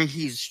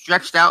he's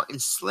stretched out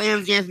and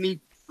slams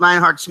Anthony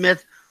Lionheart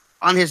Smith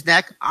on his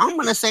neck, I'm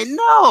going to say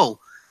no.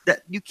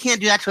 That you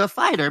can't do that to a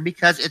fighter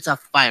because it's a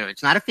fighter.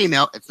 It's not a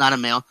female. It's not a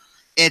male.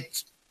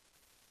 It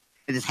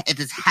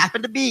just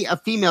happened to be a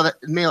female,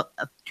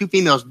 two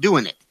females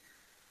doing it.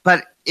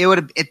 But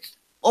it's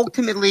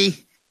ultimately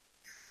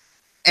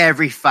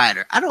every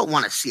fighter. I don't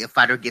want to see a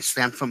fighter get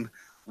slammed from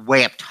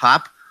way up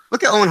top.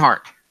 Look at Owen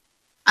Hart.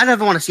 I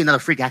never want to see another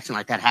freak accident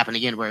like that happen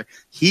again, where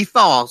he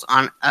falls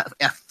on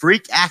a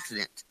freak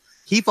accident.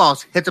 He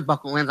falls, hits a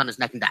buckle, lands on his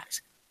neck, and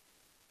dies.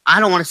 I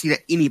don't want to see that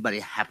anybody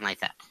happen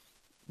like that.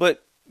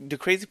 But the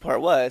crazy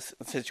part was,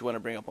 since you want to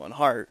bring up Owen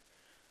Hart,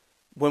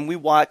 when we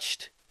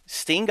watched,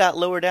 Sting got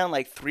lowered down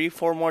like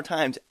 3-4 more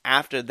times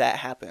after that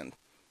happened,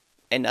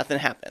 and nothing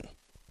happened.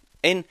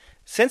 And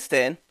since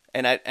then,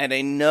 and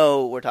I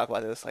know we're talking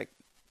about this, like,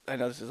 I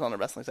know this is on the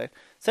wrestling side.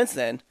 Since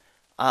then,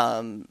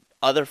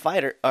 other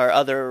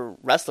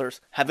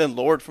wrestlers have been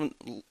lowered from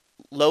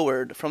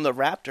the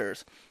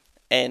Raptors,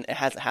 and it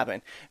hasn't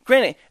happened.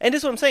 Granted, and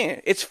this is what I'm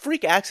saying, it's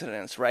freak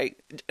accidents, right?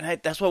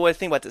 And that's what I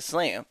think about the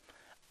slam.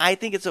 I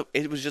think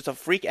it was just a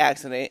freak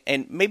accident,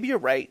 and maybe you're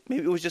right.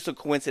 Maybe it was just a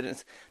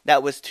coincidence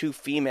that was two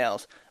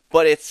females,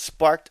 but it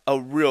sparked a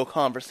real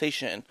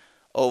conversation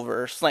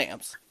over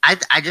slams.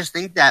 I just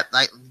think that,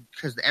 like,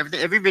 because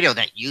every video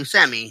that you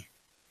sent me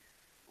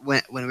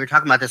when we were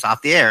talking about this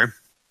off the air,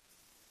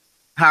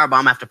 power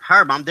bomb after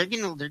power bomb, they're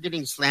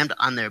getting slammed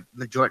on their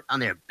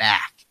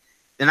back.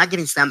 They're not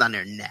getting slammed on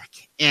their neck,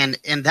 and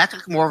that's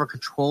like more of a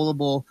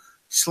controllable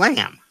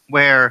slam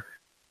where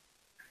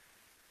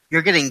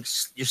you're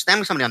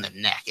slamming somebody on the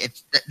neck.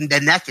 It's the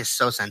neck is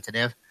so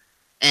sensitive,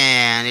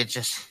 and it's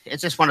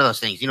just one of those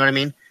things. You know what I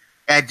mean?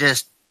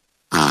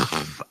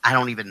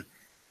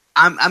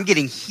 I'm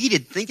getting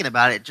heated thinking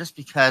about it just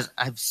because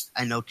I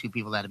know two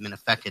people that have been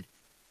affected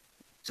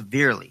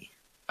severely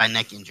by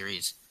neck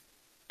injuries,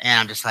 and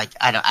I'm just like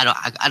I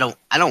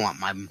don't want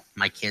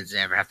my kids to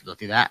ever have to go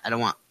through that. I don't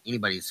want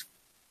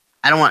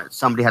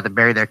somebody to have to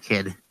bury their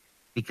kid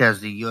because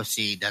the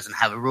UFC doesn't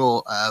have a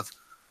rule of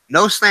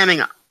no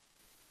slamming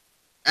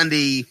and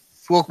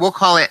we'll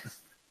call it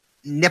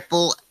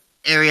nipple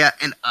area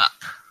and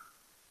up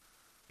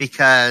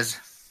because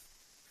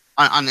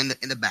on in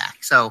the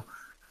back. So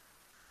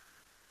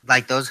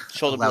like those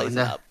shoulder blades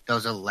up.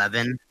 Those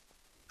 11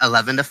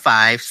 to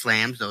 5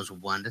 slams, those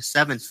 1 to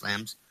 7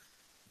 slams,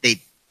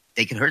 they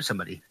can hurt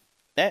somebody.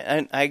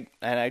 And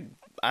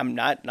I'm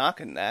not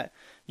knocking that.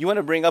 You want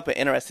to bring up an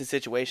interesting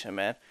situation,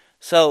 man.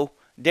 So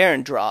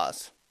Darren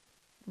Draws,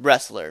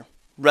 wrestling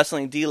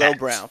D'Lo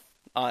Brown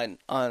on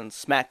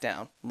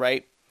SmackDown,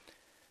 right?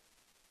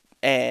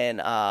 And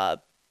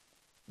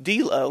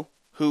D'Lo,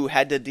 who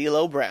had the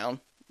D'Lo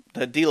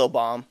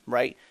bomb,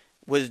 right,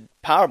 was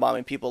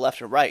powerbombing people left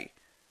and right.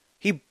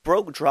 He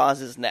broke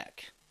Draws'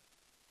 neck.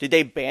 Did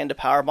they ban the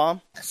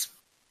powerbomb?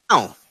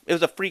 No, it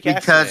was a freak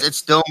accident because it's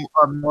still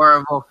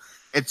more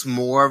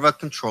of a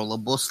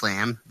controllable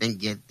slam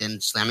than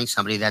slamming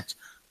somebody that's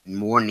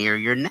more near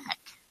your neck.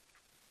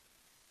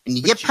 And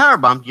you get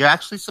powerbombed, you're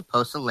actually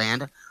supposed to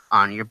land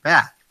on your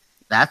back.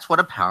 That's what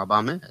a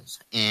powerbomb is.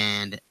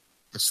 And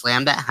the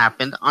slam that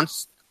happened on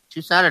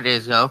 2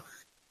 Saturdays ago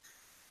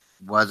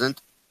wasn't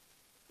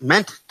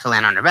meant to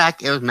land on your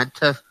back. It was meant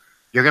to,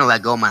 you're going to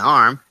let go of my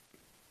arm,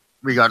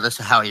 regardless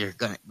of how you're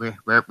going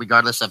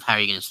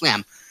to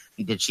slam.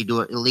 Did she do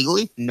it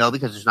illegally? No,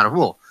 because there's not a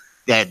rule.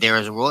 That there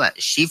is a rule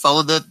that she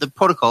followed the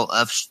protocol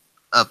of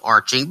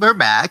arching her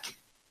back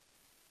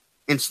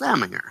and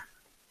slamming her.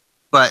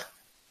 But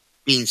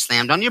being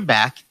slammed on your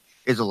back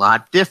is a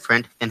lot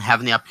different than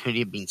having the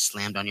opportunity of being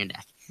slammed on your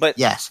neck. But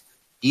yes,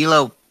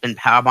 D'Lo been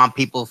powerbomb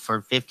people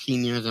for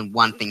 15 years and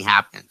one thing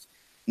happens.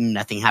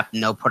 Nothing happened.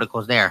 No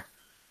protocols there.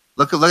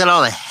 Look at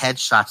all the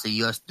headshots the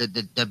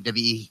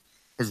WWE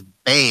has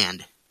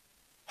banned.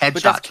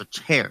 Headshots with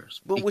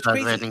chairs because of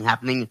everything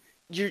happening.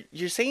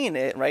 You're saying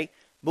it, right?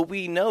 But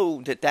we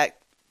know that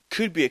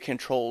could be a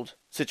controlled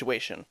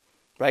situation,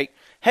 right?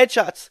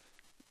 Headshots,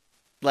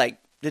 like,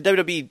 the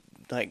WWE,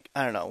 like,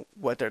 I don't know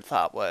what their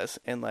thought was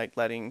in, like,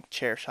 letting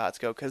chair shots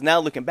go. Because now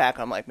looking back,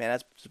 I'm like, man,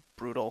 that's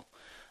brutal.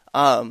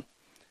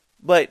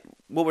 But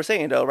what we're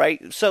saying, though,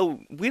 right? So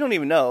we don't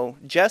even know.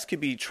 Jess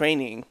could be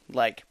training,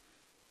 like,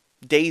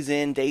 days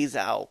in, days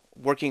out,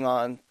 working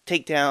on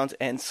takedowns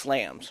and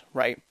slams,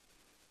 right?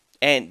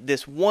 And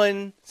this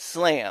one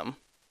slam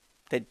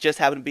that just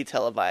happened to be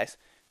televised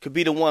could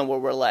be the one where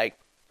we're like,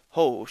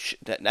 oh,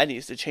 that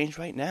needs to change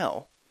right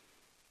now.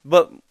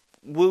 But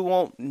we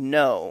won't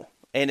know.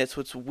 And it's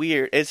what's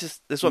weird. That's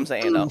what I'm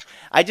saying, though.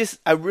 I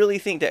really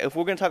think that if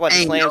we're going to talk about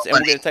the slams and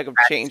we're going to talk about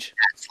change,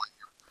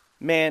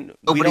 man,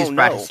 we don't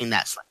know. Practicing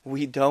that slam.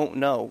 We don't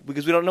know.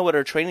 Because we don't know what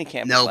our training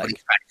camp is like.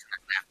 Nobody's practicing that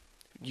slam.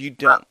 You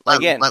don't.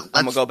 Again, I'm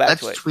going to go back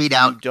to it. Let's tweet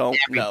out. You don't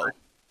know.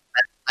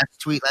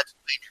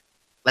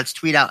 Let's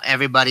tweet out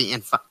everybody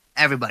and find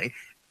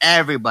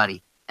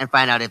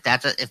out if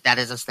that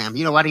is a slam.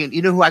 You know what?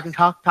 You know who I can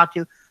talk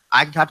to?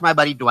 I can talk to my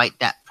buddy Dwight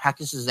that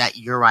practices at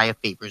Uriah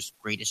Faber's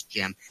greatest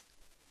gym.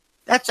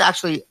 That's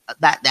actually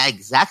that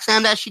exact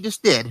slam that she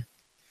just did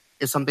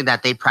is something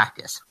that they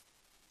practice.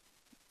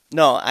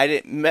 No, I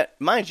didn't.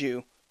 Mind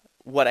you,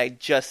 what I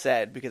just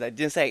said, because I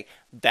didn't say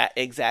that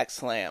exact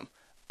slam.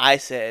 I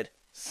said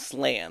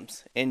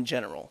slams in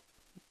general.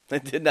 I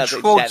did not say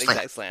that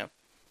exact slam.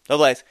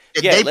 Otherwise,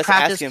 yeah, let's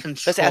ask him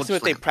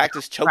if they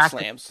practice choke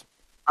slams.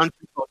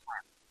 Uncontrolled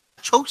slam.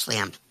 Choke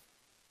slammed.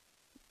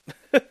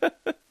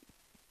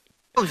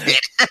 Who's dead?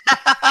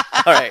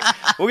 All right,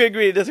 we're gonna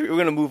agree to disagree. We're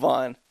gonna move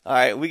on. All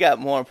right, we got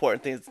more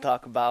important things to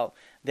talk about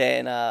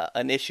than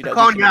an issue that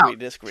we can agree to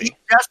disagree.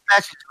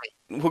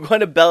 We're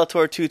going to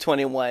Bellator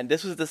 221.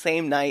 This was the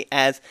same night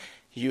as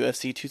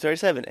UFC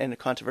 237 and the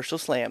controversial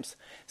slams.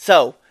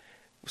 So,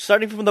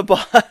 starting from the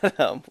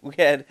bottom, we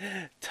had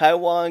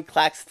Taiwan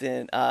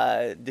Claxton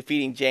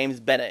defeating James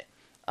Bennett.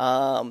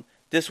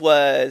 This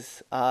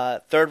was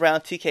third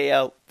round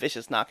TKO,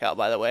 vicious knockout,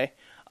 by the way.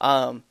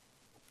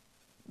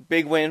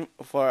 Big win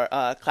for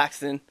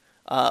Claxton.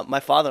 My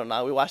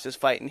father-in-law, we watched this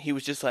fight, and he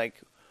was just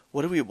like,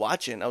 what are we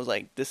watching? I was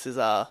like, this is,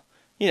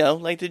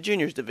 like the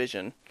juniors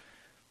division.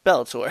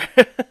 Bellator.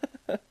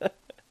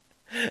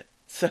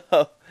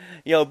 So,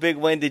 big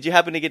win. Did you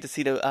happen to get to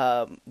see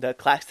the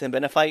Claxton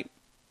Bennett fight?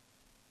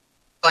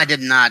 I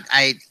did not.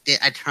 I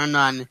turned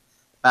on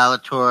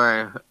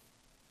Bellator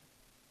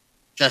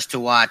just to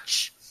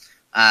watch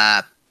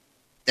the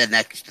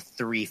next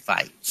 3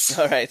 fights.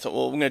 All right, so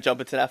we're going to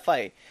jump into that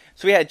fight.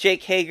 So we had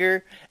Jake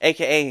Hager,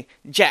 aka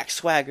Jack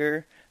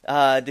Swagger,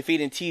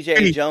 defeating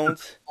TJ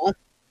Jones.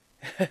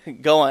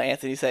 Go on,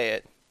 Anthony, say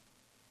it.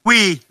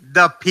 We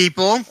the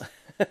people.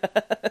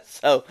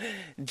 So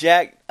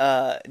Jake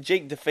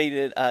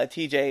defeated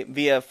TJ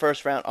via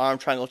first round arm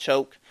triangle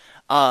choke.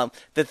 The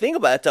thing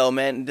about it though,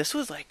 man, this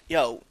was like,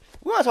 yo,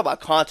 we want to talk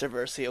about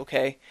controversy,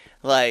 okay?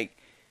 Like,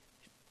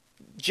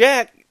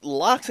 Jack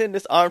locks in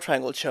this arm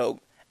triangle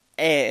choke,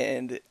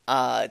 and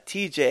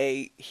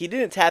TJ, he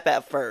didn't tap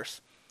at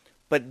first,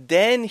 but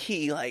then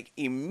he like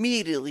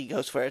immediately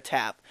goes for a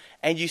tap,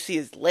 and you see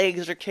his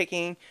legs are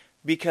kicking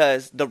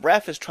because the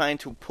ref is trying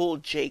to pull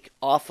Jake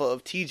off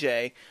of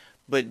TJ,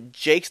 but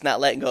Jake's not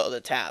letting go of the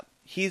tap.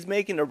 He's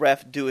making the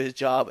ref do his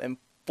job and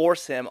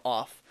force him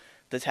off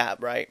the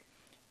tap, right?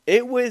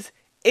 It was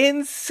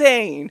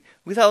insane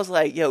because I was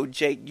like, yo,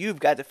 Jake, you've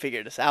got to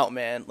figure this out,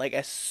 man. Like,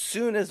 as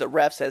soon as the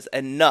ref says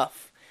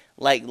enough,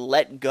 like,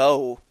 let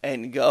go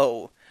and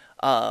go.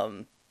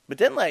 But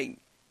then, like,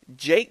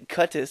 Jake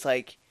cut this,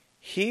 like,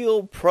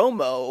 heel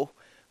promo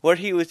where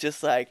he was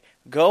just like,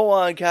 go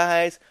on,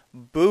 guys,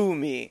 boo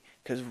me.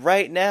 Because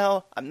right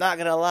now, I'm not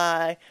going to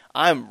lie,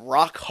 I'm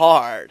rock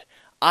hard.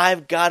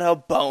 I've got a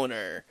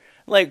boner.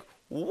 Like,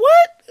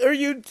 what are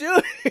you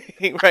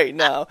doing right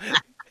now?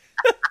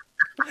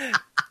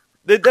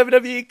 The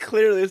WWE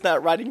clearly is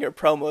not writing your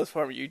promos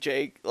for you,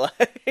 Jake.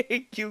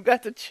 Like, you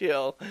got to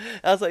chill.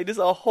 I was like, this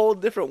is a whole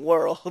different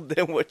world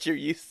than what you're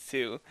used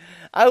to.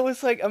 I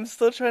was like, I'm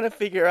still trying to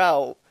figure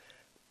out,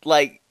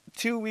 like,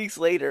 2 weeks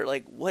later,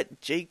 like, what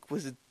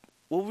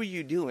were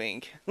you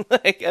doing?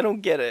 Like, I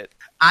don't get it.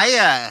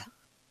 I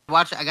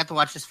got to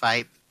watch this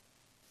fight.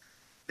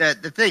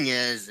 The thing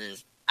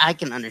is I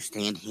can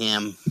understand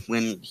him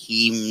when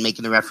he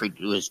making the referee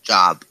do his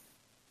job.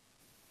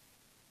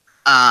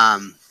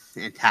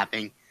 And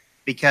tapping,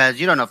 because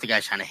you don't know if the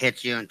guy's trying to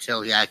hit you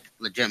until he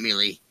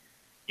legitimately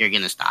you're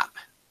getting stopped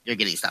by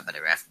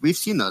the ref. We've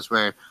seen those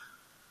where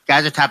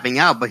guys are tapping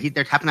out, but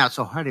they're tapping out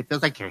so hard it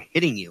feels like they're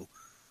hitting you.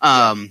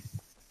 And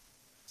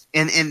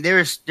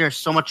there's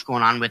so much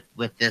going on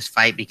with this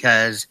fight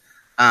because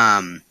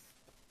prior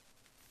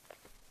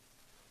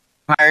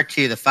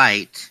to the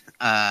fight,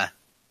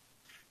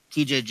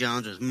 TJ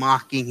Jones was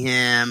mocking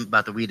him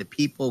about the we the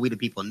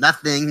people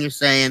nothing. He was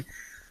saying,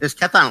 just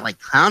kept on like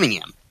clowning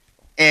him.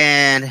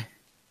 And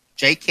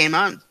Jake came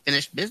out and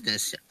finished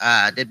business,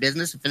 did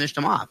business and finished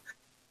him off.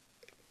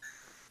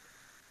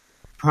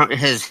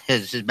 His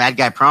bad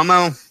guy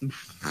promo,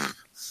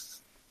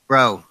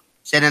 bro,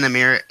 sit in the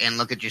mirror and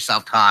look at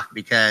yourself talk,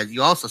 because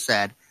you also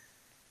said,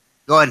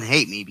 go ahead and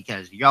hate me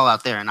because you're all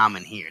out there and I'm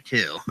in here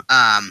too.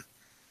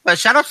 But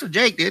shout outs to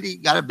Jake, dude. He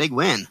got a big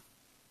win.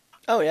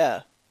 Oh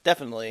yeah,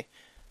 definitely.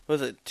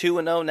 Was it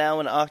 2-0 now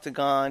in the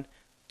Octagon?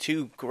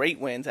 2 great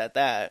wins at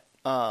that.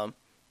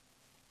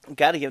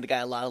 Got to give the guy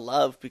a lot of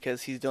love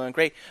because he's doing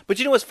great. But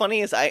you know what's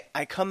funny is I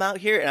come out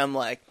here and I'm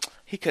like,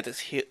 he cut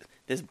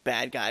this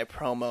bad guy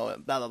promo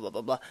and blah blah blah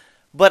blah blah.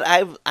 But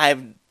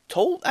I've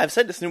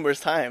said this numerous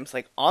times,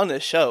 like on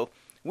this show,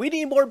 we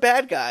need more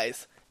bad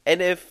guys.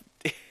 And if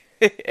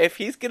if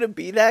he's gonna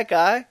be that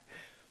guy,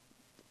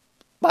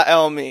 by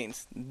all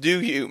means, do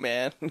you,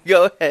 man?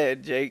 Go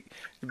ahead, Jake.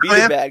 Be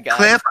the bad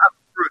guy.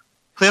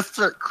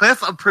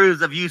 Cliff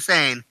approves of you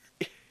saying,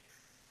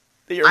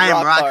 I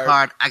am rock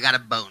hard. I got a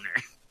boner.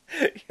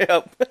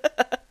 Yep.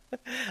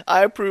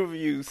 I approve of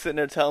you sitting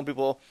there telling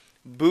people,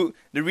 boo.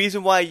 The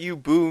reason why you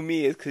boo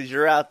me is because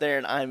you're out there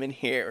and I'm in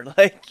here.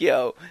 Like,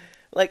 yo,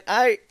 like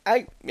hey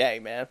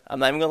man, I'm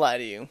not even gonna lie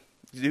to you.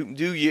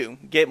 Do you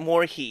get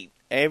more heat?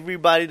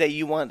 Everybody that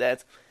you want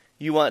them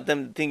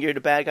to think you're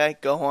the bad guy,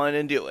 go on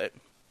and do it.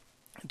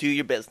 Do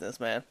your business,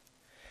 man.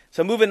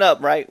 So moving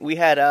up, right? We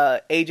had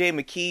AJ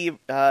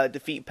McKee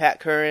defeat Pat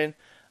Curran.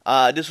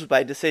 This was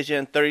by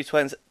decision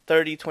 30-27,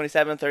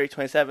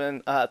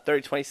 30-27,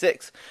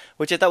 30-26,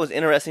 which I thought was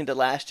interesting. The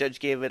last judge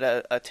gave it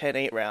a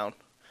 10-8 round.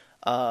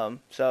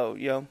 So,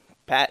 you know,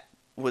 Pat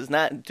was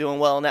not doing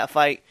well in that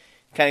fight.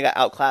 Kind of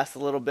got outclassed a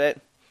little bit.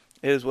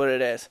 It is what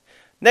it is.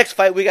 Next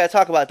fight we got to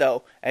talk about,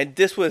 though. And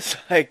this was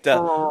like the...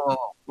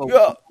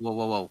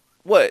 Whoa.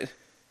 What?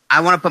 I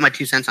want to put my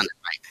 2 cents on this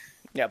fight.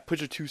 Yeah, put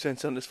your 2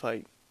 cents on this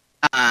fight.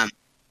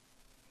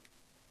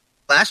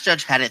 Last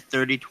judge had it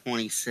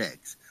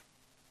 30-26.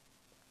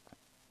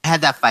 I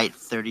had that fight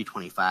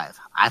 30-25.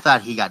 I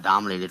thought he got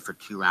dominated for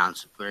 2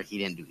 rounds where he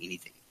didn't do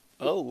anything.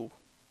 Oh.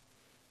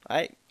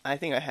 I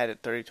think I had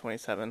it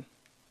 30-27.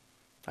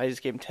 I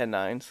just gave him 10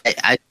 nines.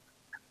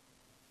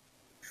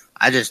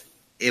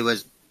 It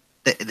was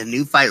the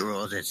new fight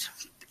rules.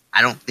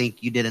 I don't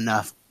think you did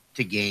enough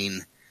to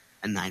gain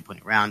a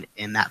 9-point round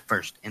in that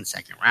first and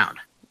second round.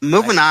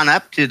 Moving on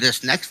up to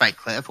this next fight,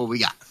 Cliff, what we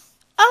got?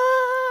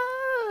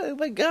 Oh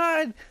my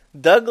God.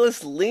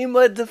 Douglas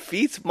Lima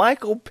defeats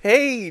Michael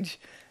Page.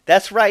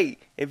 That's right.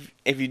 If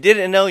you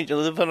didn't know, you're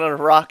living on a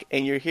rock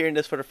and you're hearing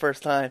this for the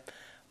first time.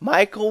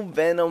 Michael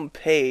Venom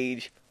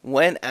Page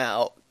went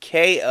out,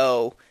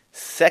 KO,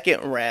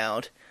 second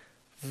round,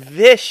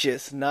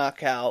 vicious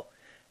knockout,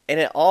 and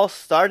it all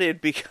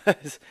started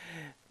because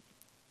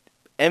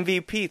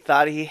MVP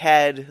thought he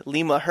had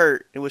Lima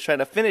hurt and was trying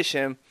to finish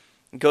him.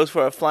 Goes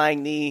for a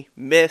flying knee,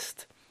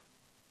 missed,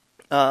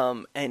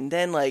 and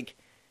then like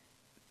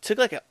took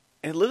like a.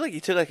 It looked like he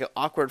took like an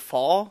awkward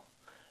fall,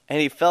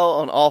 and he fell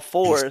on all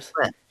fours,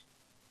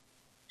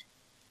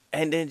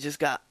 and then just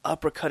got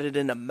uppercutted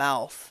in the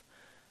mouth,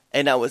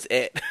 and that was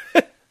it.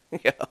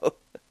 Yo.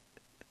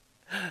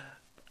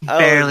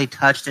 Barely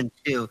touched him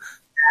too.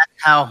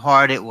 That's how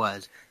hard it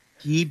was.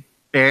 He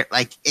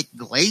like it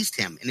glazed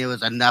him, and it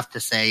was enough to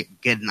say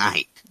good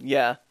night.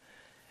 Yeah.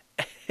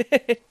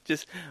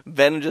 Just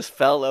Venom just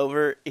fell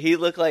over. He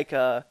looked like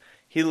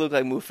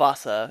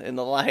Mufasa in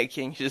The Lion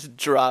King. He just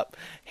dropped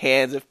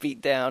hands and feet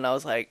down. I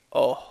was like,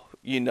 oh,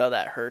 you know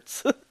that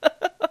hurts.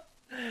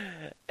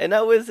 And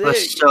that was It was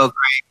it. so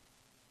great.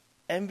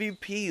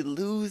 MVP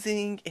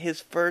losing his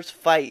first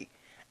fight,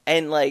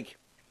 and like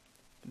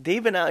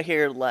they've been out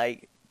here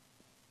like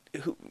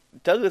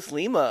Douglas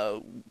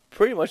Lima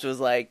pretty much was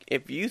like,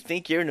 if you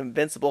think you're an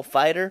invincible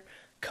fighter,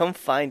 come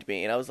find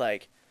me. And I was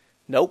like,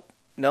 nope.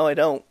 No, I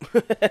don't,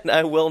 and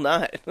I will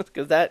not,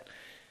 because that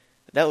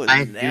was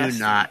nasty.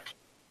 Do not.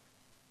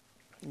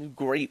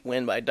 Great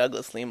win by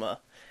Douglas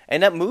Lima,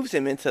 and that moves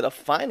him into the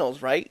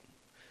finals, right?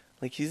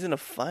 Like he's in the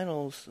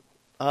finals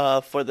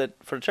for the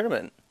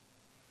tournament.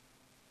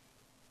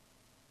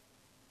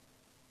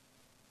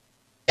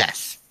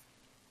 Yes.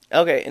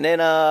 Okay, and then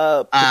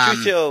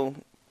Patricio,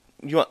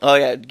 you want? Oh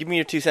yeah, give me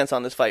your 2 cents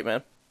on this fight,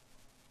 man.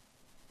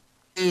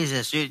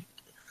 Jesus, dude.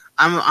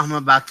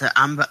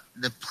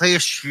 The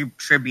Players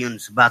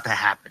Tribune's about to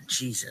happen.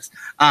 Jesus.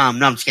 No, I'm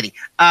just kidding.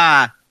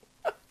 How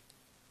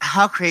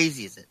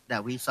crazy is it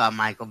that we saw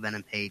Michael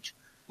Venom Page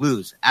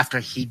lose after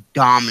he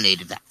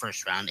dominated that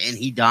first round, and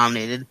he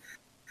dominated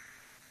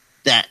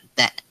that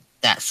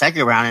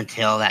second round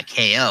until that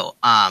KO.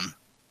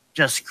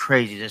 Just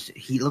crazy.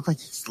 He looked like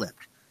he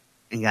slipped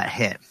and got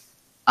hit.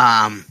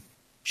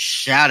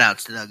 Shout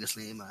outs to Douglas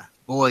Lima.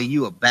 Boy,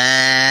 you a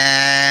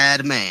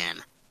bad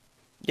man.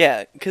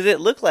 Yeah, because it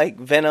looked like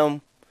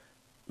Venom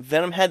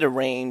had the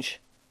range,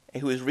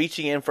 and he was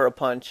reaching in for a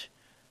punch,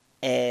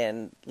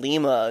 and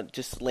Lima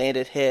just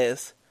landed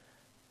his,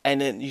 and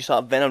then you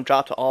saw Venom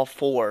drop to all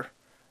four,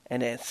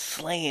 and then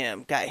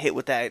slam, got hit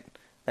with that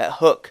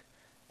hook,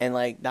 and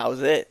like that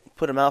was it.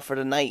 Put him out for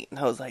the night, and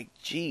I was like,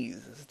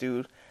 Jesus,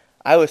 dude.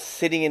 I was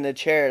sitting in the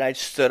chair, and I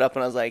just stood up,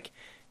 and I was like,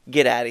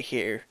 get out of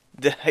here.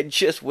 Did I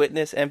just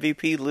witness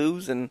MVP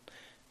lose? And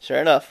sure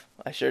enough,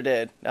 I sure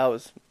did. That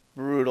was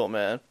brutal,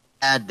 man.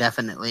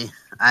 Definitely.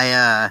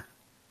 And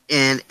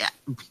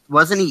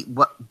wasn't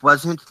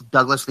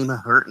Douglas Lima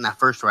hurt in that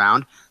first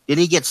round?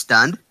 Didn't he get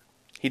stunned?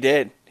 He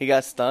did. He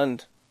got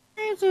stunned.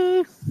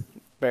 Crazy.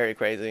 Very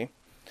crazy.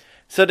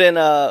 So then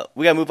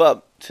we gotta move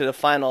up to the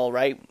final,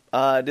 right?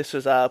 This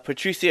was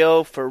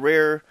Patricio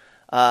Freire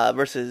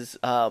versus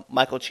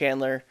Michael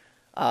Chandler.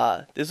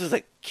 This was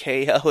like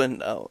KO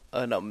in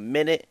a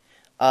minute.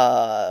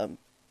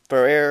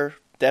 Freire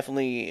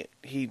definitely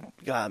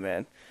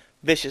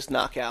vicious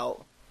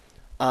knockout.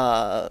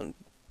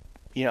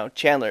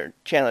 Chandler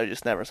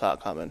just never saw it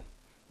coming.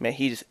 Man,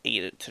 he just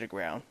ate it to the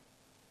ground.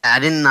 I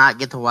did not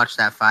get to watch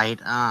that fight.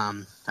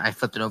 I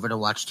flipped it over to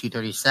watch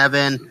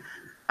 237.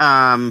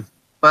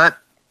 But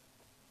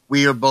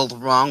we were both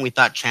wrong. We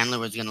thought Chandler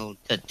was going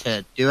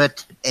to do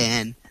it.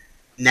 And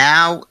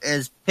now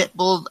is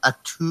Pitbull a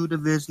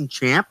 2-division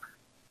champ?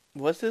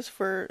 Was this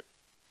for...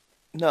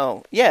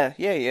 No. Yeah,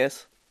 he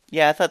is.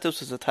 Yeah, I thought this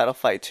was a title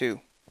fight,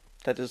 too.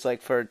 That was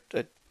like for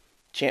a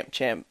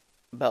champ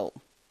belt.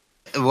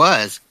 It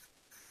was.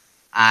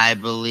 I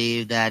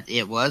believe that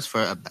it was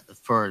for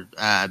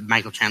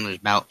Michael Chandler's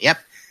belt. Yep.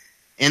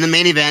 In the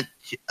main event,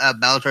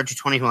 Bellator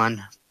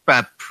 221,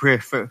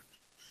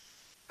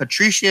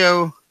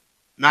 Patricio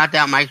knocked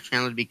out Michael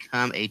Chandler to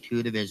become a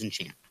 2-division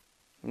champ.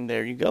 And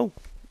there you go.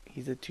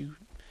 He's a champ.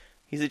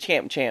 The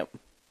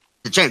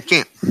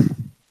champ.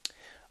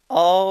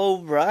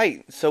 All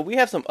right. So we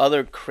have some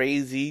other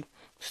crazy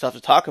stuff to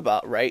talk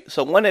about, right?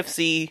 So ONE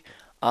FC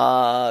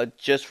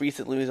just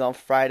recently was on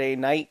Friday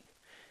night.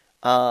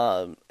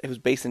 It was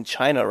based in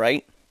China,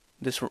 right?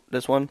 This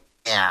one?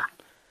 Yeah.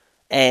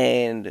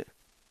 And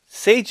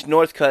Sage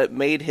Northcutt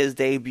made his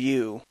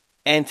debut,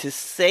 and to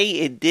say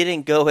it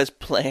didn't go as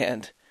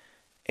planned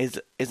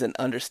is an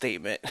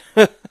understatement.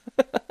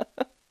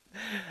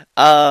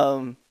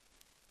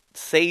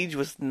 Sage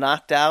was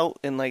knocked out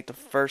in like the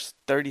first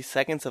 30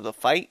 seconds of the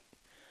fight,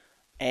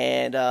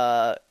 and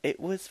it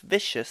was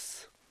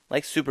vicious,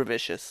 like super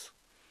vicious,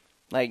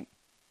 like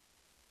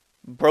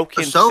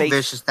broken. So face.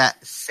 Vicious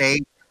that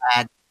Sage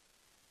had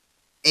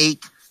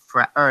 8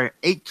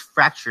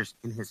 fractures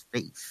in his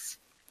face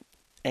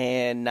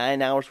and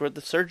 9 hours worth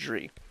of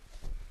surgery.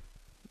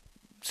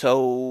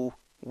 So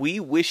we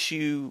wish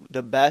you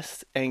the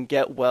best and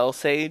get well,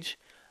 Sage.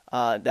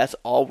 That's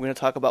all we're going to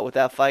talk about with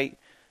that fight.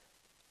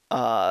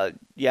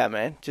 Yeah,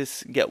 man,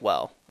 just get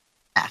well.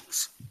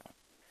 Facts.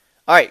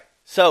 All right,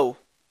 so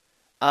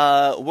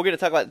we're going to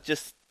talk about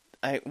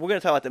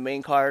the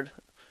main card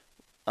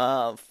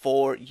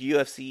for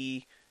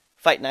UFC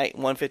Fight Night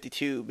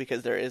 152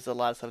 because there is a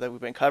lot of stuff that we've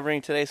been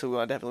covering today, so we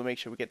want to definitely make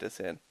sure we get this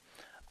in.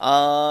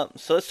 So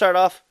let's start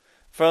off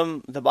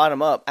from the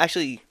bottom up.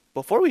 Actually,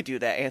 before we do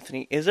that,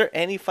 Anthony, is there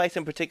any fights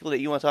in particular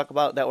that you want to talk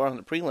about that were on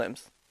the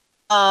prelims?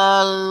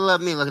 Let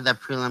me look at that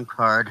prelim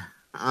card.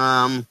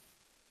 I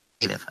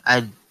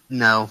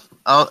no.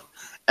 Oh,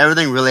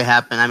 everything really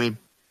happened.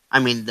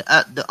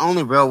 The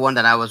only real one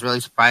that I was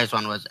really surprised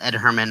on was Ed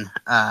Herman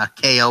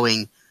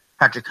KOing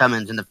Patrick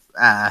Cummins in the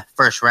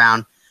first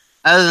round.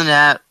 Other than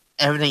that,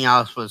 everything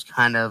else was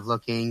kind of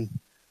looking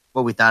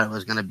what we thought it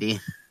was going to be.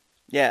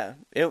 Yeah,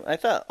 I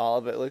thought all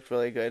of it looked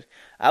really good.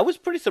 I was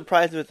pretty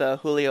surprised with the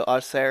Julio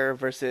Arcer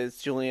versus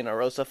Julian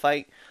Erosa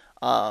fight.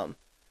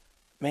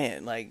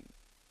 Man, like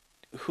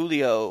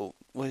Julio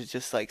was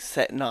just like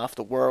setting off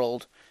the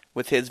world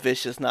with his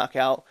vicious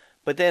knockout.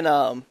 But then,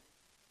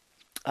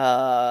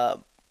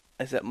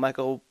 is it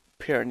Michael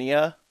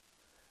Piranha?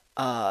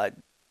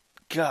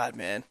 God,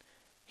 man,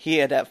 he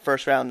had that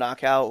first round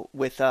knockout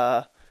with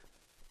a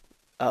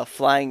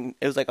flying.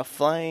 It was like a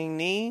flying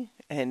knee,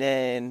 and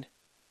then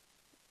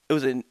it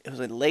was a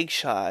leg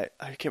shot.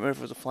 I can't remember if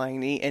it was a flying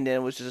knee, and then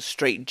it was just a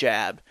straight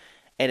jab,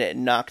 and it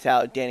knocked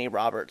out Danny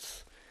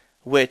Roberts,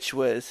 which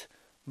was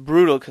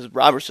brutal because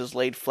Roberts just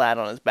laid flat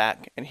on his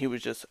back, and he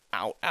was just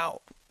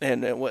out,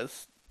 and it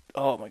was,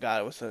 oh my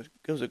god, it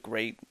was a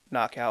great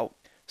knockout.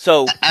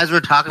 So as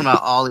we're talking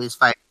about all these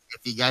fights,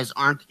 if you guys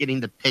aren't getting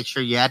the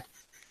picture yet,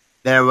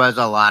 there was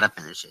a lot of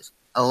finishes,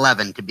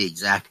 11 to be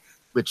exact,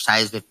 which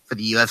ties for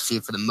the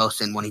UFC for the most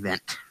in one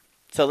event.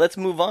 So let's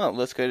move on.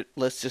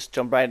 Let's just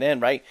jump right in,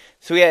 right?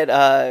 So we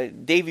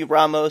had Davey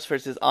Ramos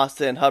versus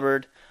Austin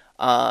Hubbard.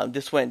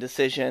 This went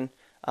decision.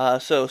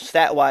 So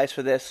stat-wise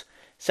for this,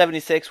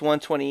 76,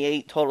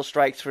 128 total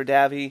strikes for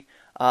Davey,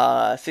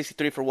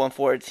 63 for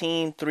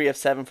 114, 3 of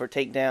 7 for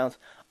takedowns.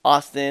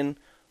 Austin,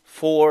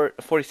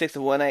 46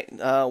 of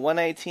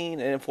 119,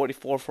 and then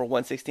 44 for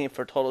 116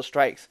 for total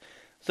strikes.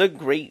 So it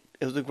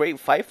was a great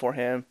fight for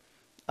him,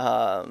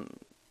 for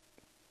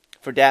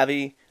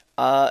Davey.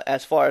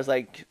 As far as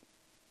like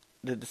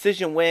the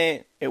decision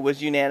went, it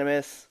was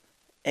unanimous,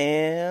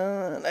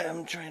 and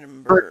I'm trying to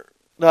remember.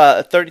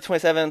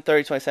 30-27,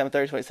 30-27,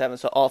 30-27,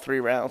 so all 3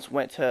 rounds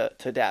went to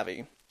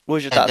Davey. What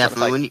was your thoughts on the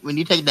fight? When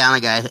you take down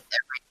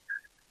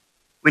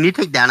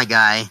a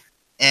guy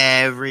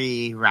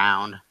every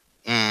round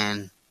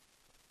and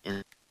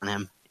on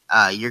him,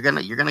 you're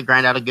gonna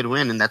grind out a good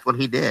win, and that's what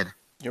he did.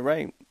 You're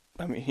right.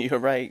 I mean, you're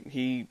right.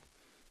 He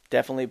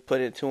definitely put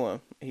it to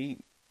him. It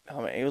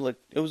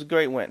was a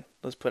great win.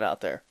 Let's put it out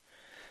there.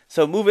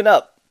 So moving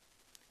up,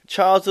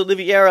 Charles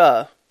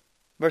Oliveira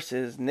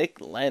versus Nick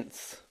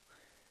Lentz.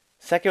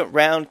 Second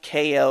round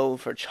KO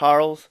for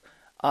Charles.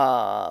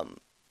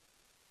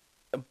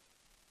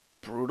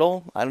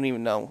 Brutal. I don't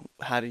even know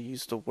how to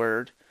use the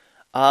word.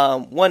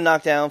 One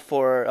knockdown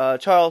for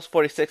Charles,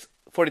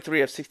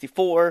 43 of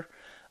 64.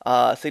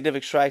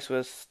 Significant strikes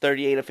was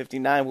 38 of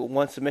 59 with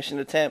 1 submission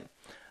attempt.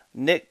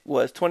 Nick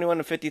was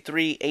 21 of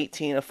 53,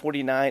 18 of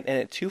 49, and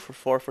at 2 for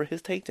 4 for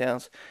his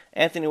takedowns.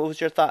 Anthony, what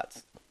was your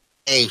thoughts?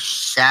 A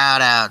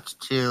shout out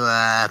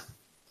to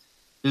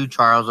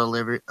Charles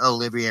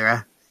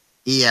Oliveira.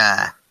 He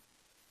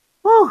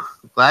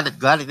glad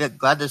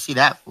to see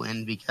that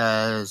win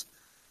because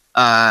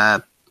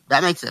that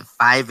makes it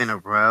 5 in a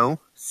row,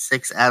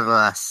 6 out of the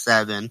last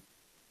 7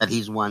 that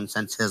he's won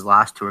since his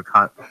loss to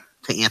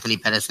Anthony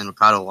Pettis and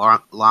Ricardo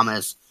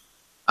Lamas.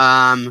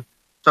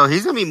 So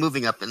he's gonna be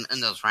moving up in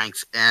those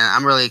ranks, and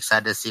I'm really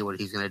excited to see what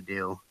he's gonna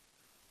do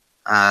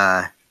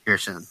here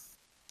soon.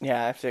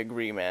 Yeah, I have to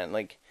agree, man.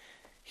 Like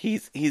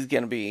he's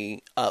gonna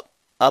be up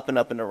and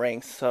up in the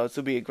ranks, so it's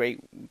gonna be a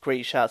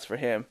great shots for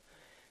him.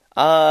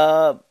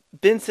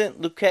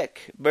 Vincent Luque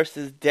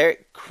versus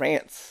Derek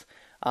Krantz.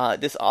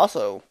 This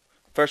also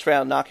first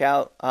round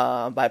knockout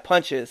by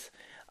punches,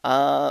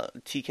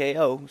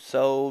 TKO.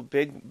 So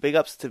big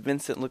ups to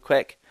Vincent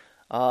Luque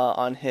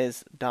on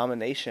his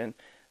domination.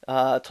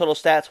 Total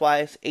stats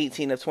wise,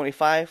 18 of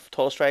 25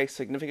 total strikes,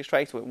 significant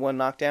strikes with 1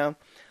 knockdown.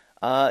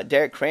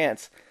 Derek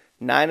Krantz,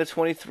 9 of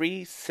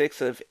 23,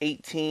 6 of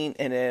 18,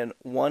 and then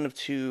 1 of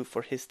 2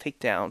 for his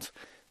takedowns.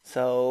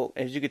 So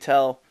as you could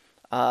tell,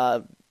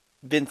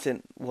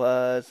 Vincent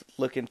was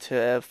looking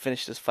to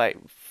finish this fight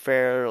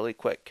fairly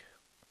quick.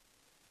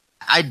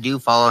 I do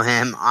follow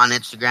him on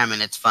Instagram,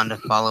 and it's fun to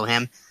follow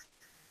him.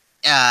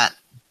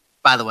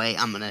 By the way,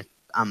 I'm gonna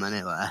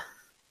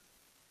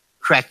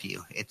correct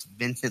you. It's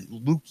Vincent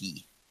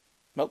Luque.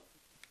 Nope.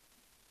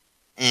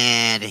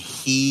 And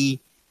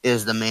he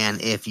is the man.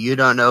 If you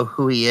don't know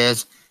who he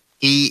is,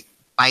 he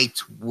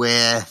fights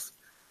with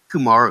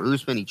Kamaru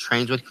Usman. He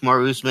trains with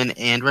Kamaru Usman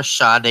and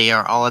Rashad. They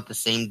are all at the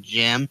same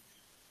gym.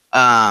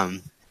 But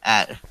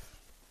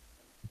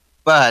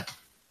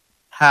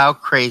how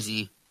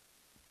crazy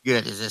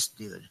good is this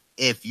dude?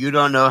 If you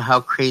don't know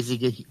how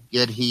crazy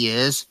good he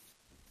is,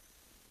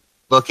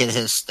 look at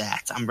his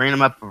stats. I'm bringing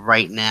him up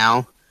right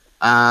now.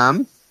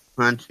 1,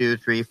 2,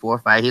 3, 4,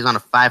 5. He's on a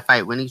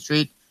 5-fight winning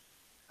streak.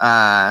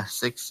 6,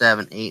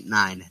 7, 8,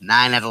 9.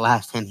 9 out of the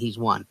last 10 he's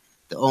won.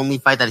 The only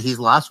fight that he's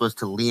lost was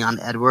to Leon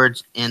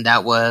Edwards, and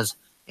that was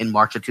in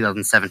March of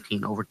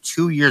 2017. Over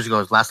 2 years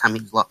ago is the last time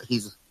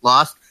he's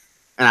lost,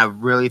 and I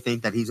really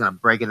think that he's going to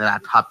break into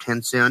that top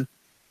 10 soon,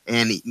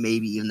 and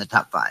maybe even the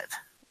top 5.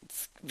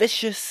 It's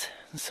vicious.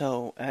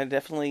 So I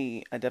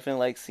definitely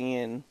like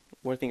seeing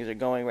where things are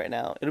going right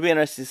now. It'll be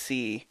interesting to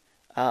see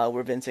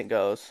where Vincent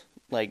goes,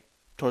 like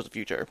towards the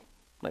future.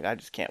 Like I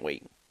just can't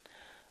wait.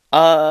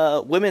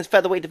 Women's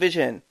featherweight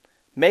division: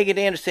 Megan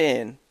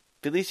Anderson,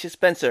 Felicia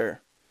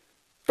Spencer.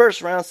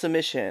 First round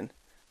submission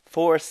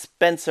for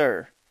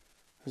Spencer.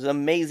 It was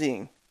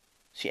amazing.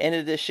 She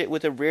ended this shit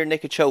with a rear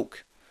naked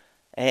choke,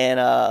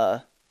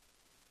 and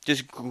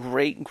just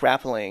great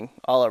grappling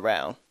all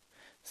around.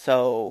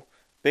 So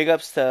big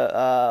ups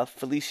to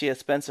Felicia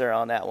Spencer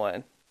on that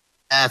one.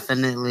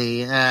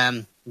 Definitely.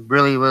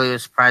 Really, really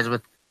was surprised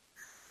with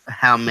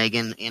how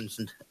Megan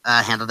Anderson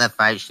handled that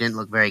fight. She didn't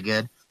look very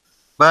good.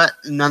 But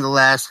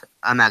nonetheless,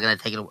 I'm not going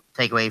to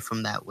take away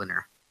from that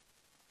winner.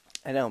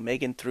 I know,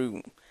 Megan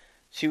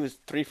she was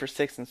 3 for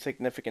 6 in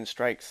significant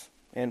strikes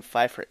and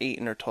 5 for 8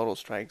 in her total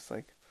strikes.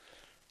 Like,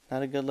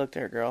 not a good look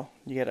there, girl.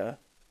 You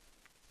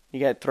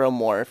gotta throw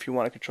more if you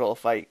want to control a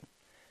fight.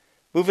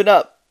 Moving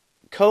up,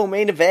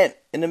 co-main event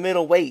in the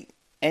middleweight: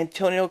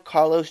 Antonio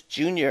Carlos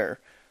Jr.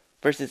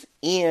 versus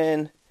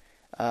Ian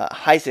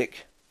Heisek.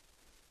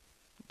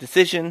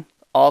 Decision,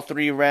 all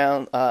 3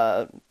 rounds.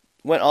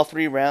 Went all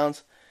 3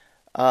 rounds.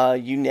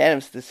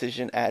 Unanimous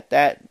decision at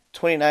that.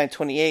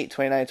 29-28,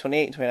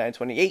 29-28,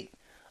 29-28.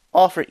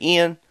 All for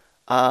Ian.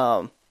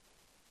 How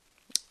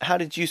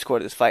did you score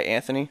this fight,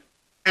 Anthony?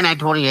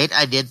 29-28.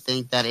 I did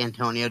think that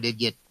Antonio did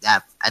get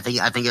that. I think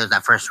it was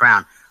that first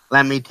round.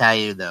 Let me tell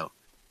you though,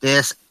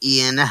 this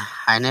Ian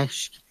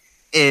Heinisch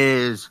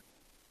is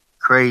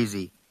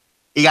crazy.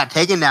 He got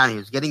taken down. He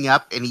was getting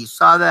up, and he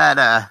saw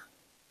that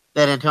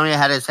Antonio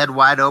had his head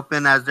wide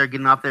open as they're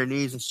getting off their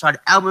knees and started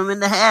elbowing him in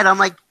the head. I'm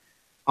like,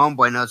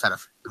 Homeboy's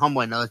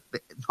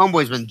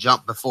been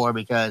jumped before,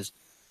 because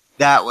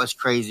that was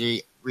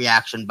crazy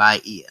reaction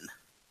by Ian.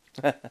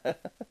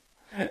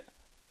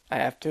 I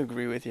have to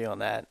agree with you on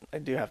that. I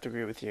do have to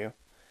agree with you.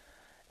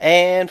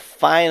 And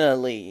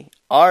finally,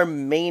 our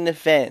main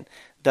event,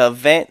 the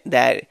event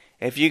that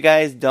if you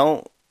guys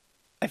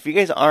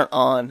aren't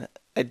on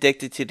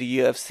Addicted to the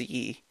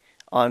UFC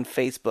on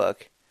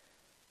Facebook,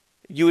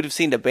 you would have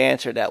seen the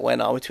banter that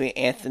went on between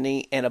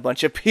Anthony and a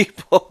bunch of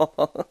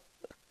people.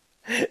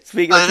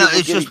 Speaking of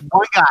it's just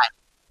one guy.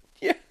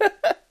 Yeah.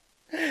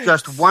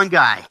 Just one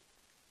guy.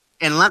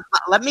 And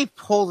let me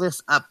pull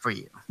this up for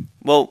you.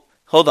 Well,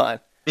 hold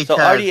on. Because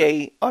so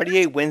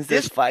RDA wins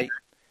this fight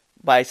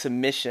by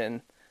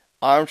submission,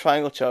 arm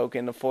triangle choke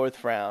in the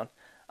 4th round.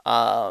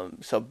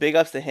 So big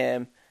ups to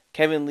him.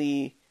 Kevin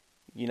Lee,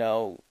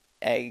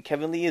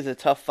 Kevin Lee is a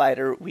tough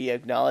fighter. We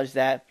acknowledge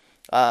that.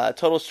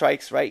 Total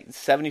strikes, right?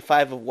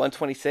 75 of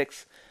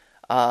 126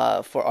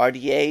 for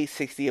RDA,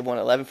 60 of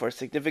 111 for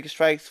significant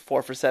strikes,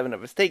 4 for 7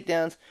 of his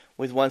takedowns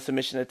with 1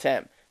 submission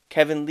attempt.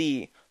 Kevin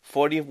Lee,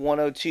 40 of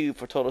 102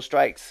 for total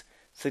strikes,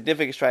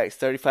 significant strikes,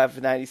 35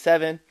 of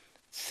 97,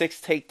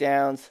 6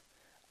 takedowns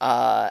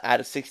out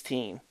of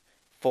 16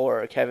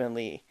 for Kevin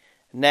Lee.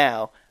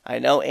 Now, I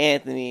know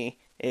Anthony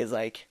is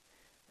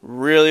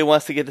really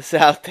wants to get this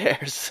out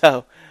there,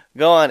 so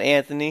go on,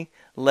 Anthony.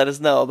 Let us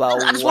know about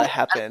what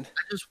happened.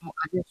 I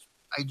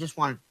just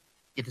want to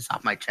get this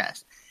off my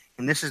chest,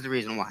 and this is the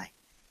reason why.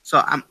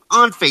 So I'm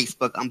on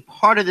Facebook. I'm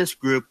part of this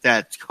group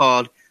that's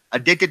called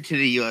Addicted to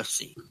the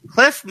UFC.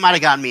 Cliff might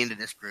have gotten me into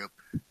this group.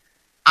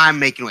 I'm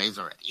making waves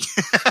already.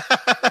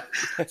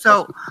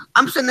 So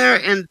I'm sitting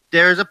there, and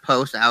there's a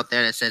post out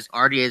there that says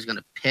RDA is going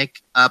to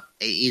pick up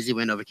a easy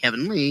win over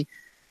Kevin Lee.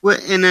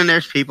 And then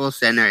there's people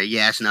sitting there,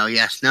 yes, no.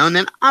 And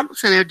then I'm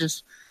sitting there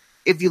just,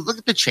 if you look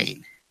at the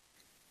chain,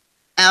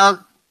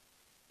 Al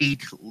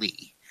beat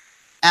Lee.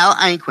 Al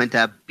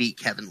Iaquinta beat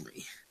Kevin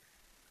Lee.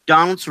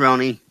 Donald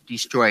Cerrone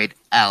destroyed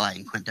Al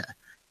Iaquinta.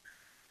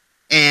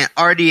 And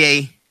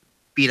RDA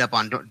beat up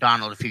on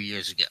Donald a few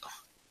years ago.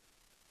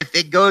 If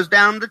it goes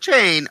down the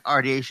chain,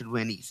 RDA should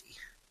win easy.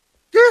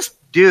 This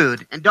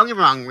dude, and don't get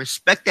me wrong,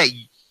 respect that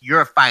you're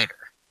a fighter.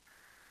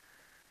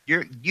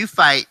 You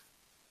fight,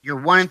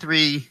 you're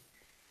 1-3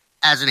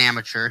 as an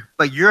amateur,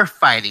 but you're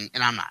fighting,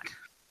 and I'm not.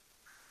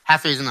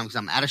 Half the reason I'm because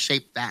I'm out of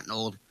shape, fat, and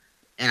old,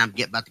 and I'm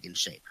about to get in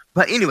shape.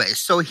 But anyway,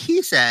 so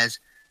he says,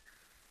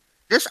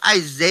 this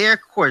Isaiah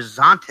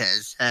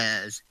Corzantes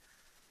says,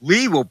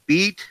 Lee will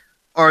beat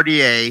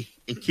RDA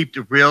and keep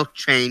the real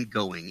chain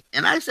going.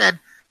 And I said,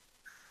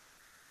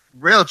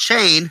 real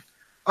chain?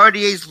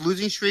 RDA's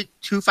losing streak,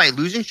 2-fight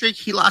losing streak,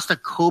 he lost to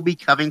Colby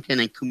Covington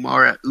and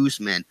Kumara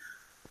Usman.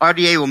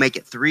 RDA will make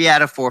it 3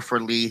 out of 4 for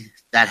Lee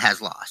that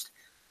has lost.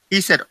 He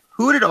said,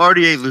 who did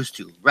RDA lose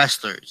to?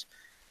 Wrestlers.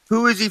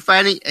 Who is he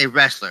fighting? A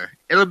wrestler.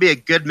 It'll be a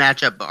good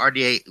matchup, but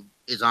RDA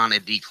is on a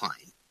decline.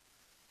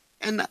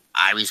 And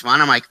I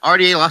respond, I'm like,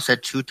 RDA lost to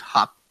 2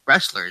 top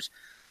wrestlers.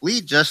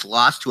 Lee just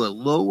lost to a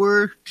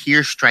lower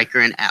tier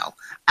striker in Al.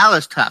 Al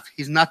is tough.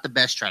 He's not the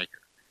best striker.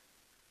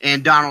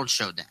 And Donald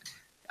showed that.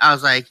 I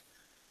was like,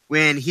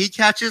 when he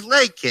catches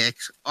leg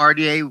kicks,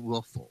 RDA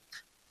will fold.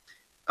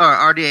 Or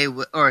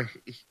RDA, or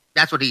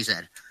that's what he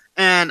said.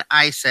 And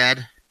I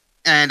said,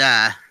 and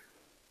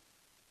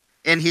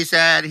he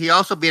said he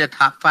also beat a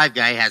top 5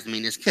 guy who has the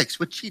meanest kicks,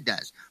 which he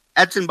does.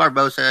 Edson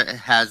Barboza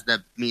has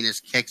the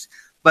meanest kicks,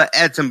 but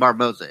Edson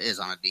Barboza is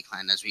on a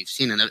decline, as we've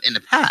seen in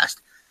the past.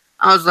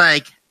 I was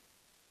like,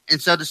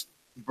 and so this,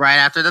 right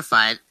after the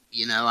fight,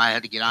 I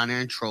had to get on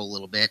there and troll a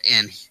little bit,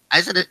 and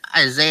I said,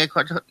 Isaiah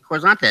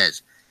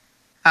Corzantes,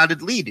 how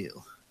did Lee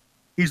do?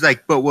 He's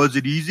like, but was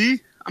it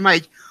easy? I'm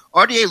like,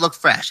 RDA looked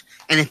fresh,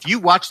 and if you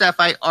watch that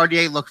fight,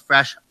 RDA looked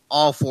fresh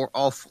all four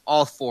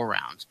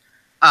rounds.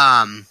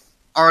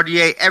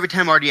 RDA, every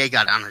time RDA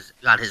got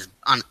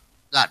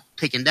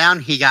taken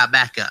down, he got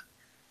back up.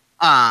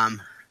 I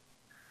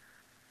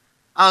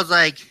was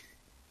like,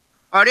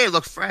 RDA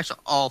looked fresh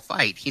all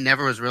fight. He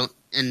never was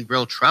in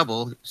real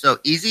trouble. So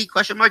easy?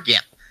 Question mark.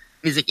 Yep.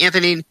 He's like,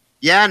 Anthony,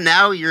 yeah,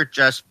 now you're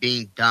just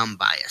being dumb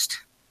biased.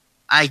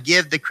 I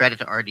give the credit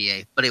to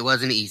RDA, but it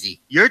wasn't easy.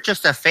 You're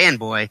just a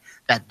fanboy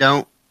that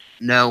don't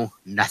know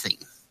nothing.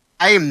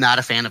 I am not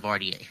a fan of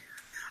RDA.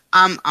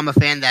 I'm a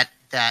fan that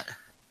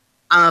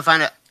I'm a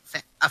fan of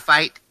a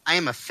fight. I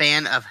am a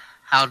fan of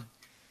how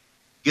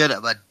good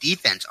of a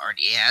defense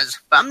RDA has,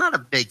 but I'm not a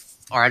big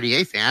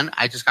RDA fan.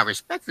 I just got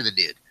respect for the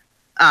dude.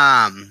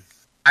 I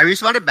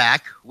responded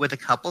back with a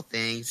couple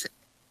things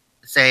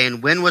saying,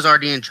 when was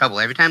RDA in trouble?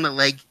 Every time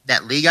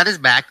that Lee got his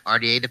back,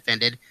 RDA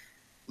defended.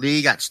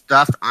 Lee got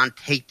stuffed on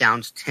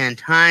takedowns 10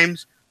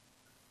 times.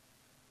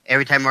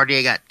 Every time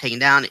RDA got taken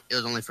down, it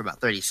was only for about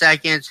 30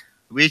 seconds.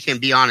 We can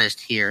be honest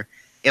here.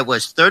 It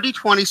was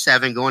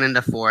 30-27 going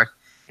into fourth,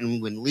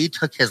 and when Lee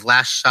took his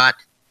last shot,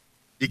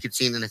 you could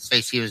see in his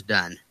face he was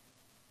done.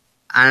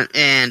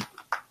 And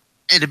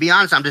to be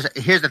honest,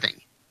 here's the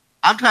thing.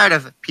 I'm tired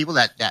of people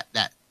that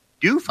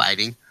do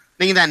fighting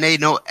thinking that they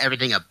know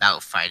everything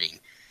about fighting.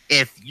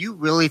 If you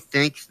really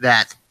think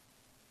that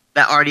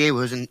RDA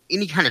was in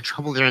any kind of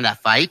trouble during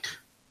that fight,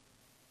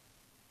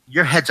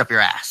 your head's up your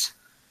ass.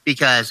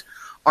 Because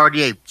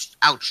RDA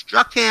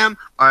outstruck him,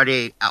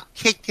 RDA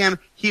outkicked him,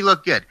 he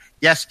looked good.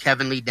 Yes,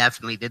 Kevin Lee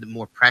definitely did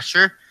more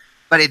pressure,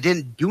 but it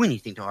didn't do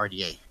anything to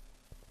RDA.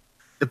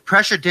 The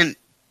pressure didn't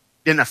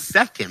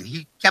affect him.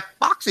 He kept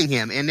boxing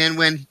him, and then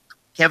when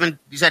Kevin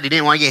decided he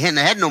didn't want to get hit in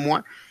the head no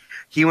more,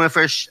 he went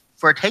for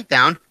a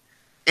takedown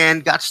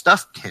and got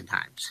stuffed 10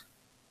 times.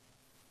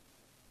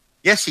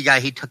 Yes,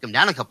 he took him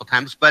down a couple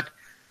times, but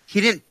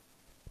he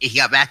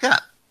got back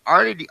up.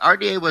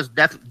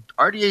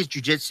 RDA's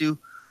jiu-jitsu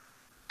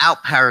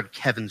outpowered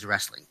Kevin's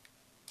wrestling.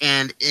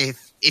 And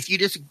if you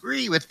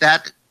disagree with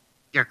that,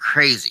 you're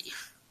crazy.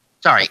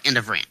 Sorry, end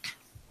of rant.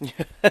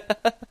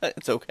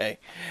 It's okay.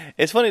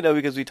 It's funny though,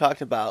 because we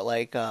talked about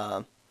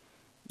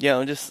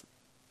just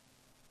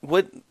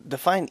what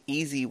define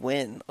easy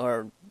win,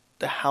 or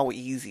how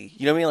easy.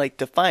 You know what I mean? Like,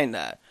 define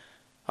that.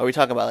 Are we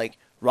talking about like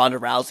Ronda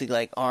Rousey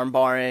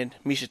armbarring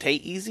Miesha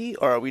Tate easy,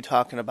 or are we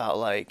talking about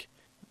like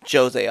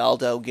Jose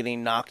Aldo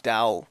getting knocked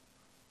out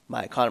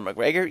by Conor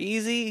McGregor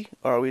easy,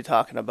 or are we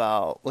talking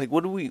about like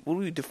what do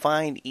we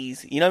define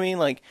easy? You know what I mean?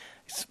 Like,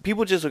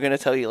 people just are gonna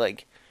tell you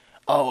like,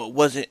 oh,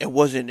 it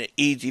wasn't an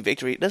easy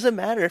victory. It doesn't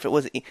matter if it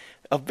wasn't.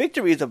 A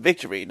victory is a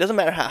victory. It doesn't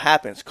matter how it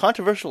happens,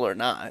 controversial or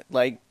not.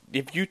 Like,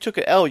 if you took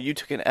an L, you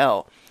took an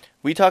L.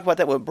 We talked about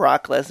that with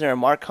Brock Lesnar and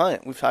Mark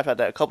Hunt. We've talked about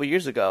that a couple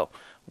years ago,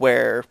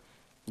 where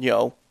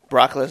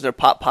Brock Lesnar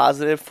popped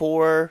positive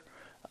for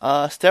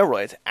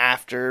steroids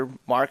after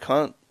Mark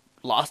Hunt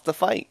lost the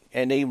fight,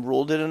 and they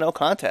ruled it a no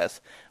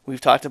contest.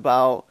 We've talked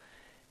about,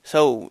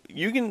 so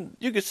you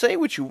could say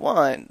what you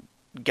want.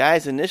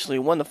 Guys initially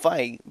won the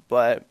fight,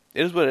 but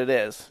it is what it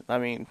is. I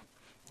mean,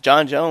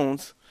 John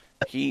Jones,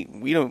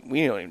 we don't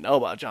even know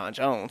about John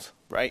Jones,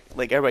 right?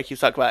 Like, everybody keeps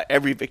talking about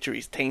every victory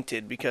is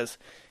tainted because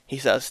he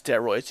has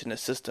steroids in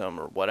his system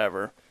or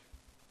whatever.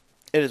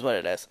 It is what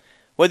it is.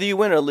 Whether you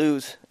win or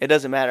lose, it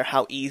doesn't matter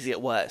how easy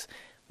it was.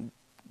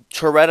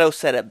 Toretto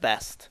said it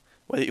best.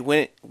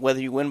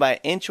 Whether you win by an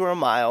inch or a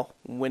mile,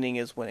 winning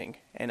is winning,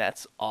 and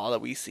that's all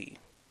that we see.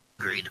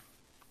 Agreed.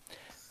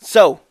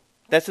 So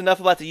that's enough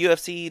about the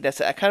UFC. That's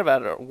kind of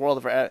about the world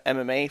of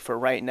MMA for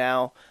right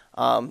now.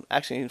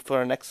 Actually, for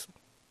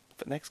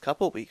the next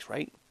couple of weeks,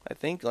 right? I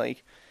think June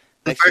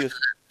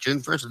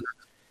 1st is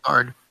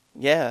hard.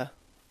 Yeah.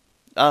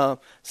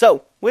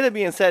 So with it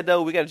being said,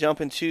 though, we got to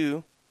jump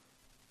into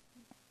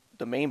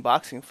the main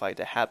boxing fight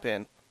that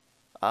happened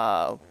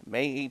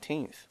May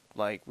 18th.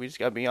 Like, we just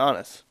got to be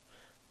honest.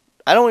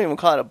 I don't even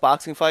call it a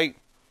boxing fight.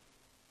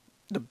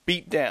 The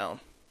beatdown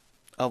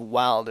of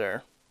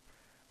Wilder.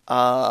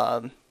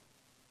 God,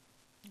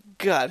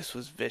 this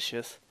was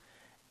vicious.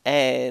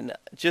 And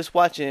just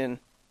watching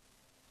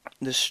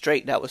the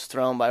straight that was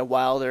thrown by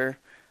Wilder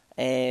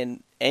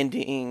and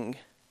ending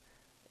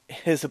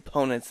his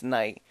opponent's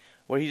night,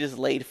 where he just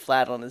laid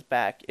flat on his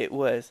back, it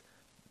was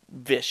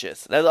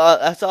vicious.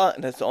 That's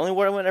the only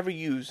word I would ever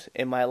use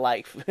in my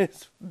life.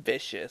 It's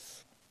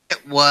vicious.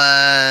 It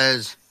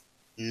was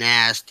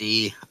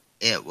nasty.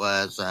 It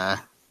was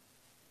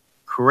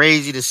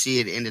crazy to see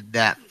it ended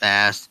that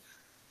fast.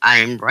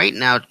 I'm right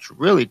now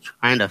really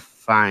trying to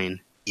find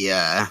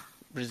the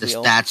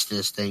Brazil. stats to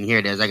this thing. Here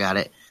it is. I got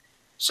it.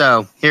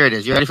 So here it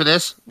is. You ready for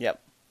this? Yep.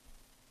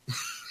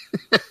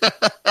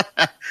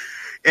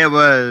 It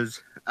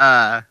was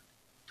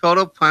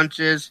total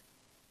punches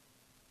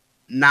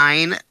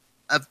 9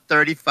 of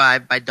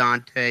 35 by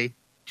Dante,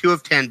 2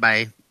 of 10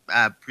 by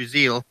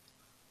Brazil.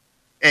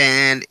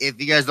 And if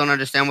you guys don't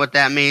understand what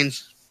that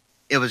means,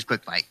 it was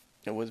quick fight.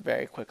 It was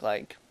very quick.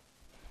 Like,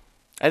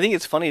 I think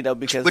it's funny though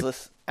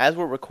because as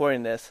we're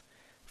recording this,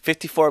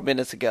 54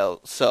 minutes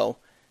ago, so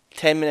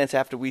 10 minutes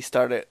after we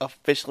started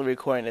officially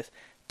recording this,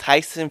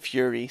 Tyson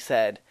Fury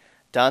said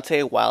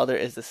Dante Wilder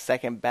is the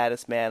second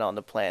baddest man on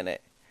the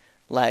planet.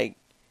 Like,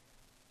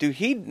 dude,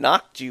 he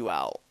knocked you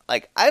out.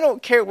 Like, I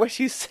don't care what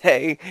you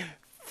say.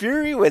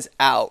 Fury was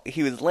out.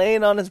 He was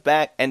laying on his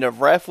back, and the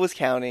ref was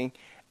counting.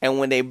 And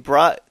when they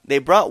brought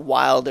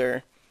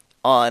Wilder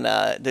on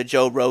the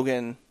Joe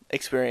Rogan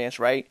Experience,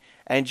 right?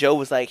 And Joe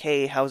was like,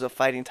 "Hey, how's it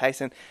fighting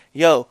Tyson?"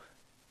 Yo,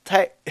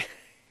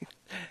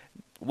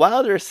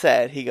 Wilder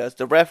said, he goes,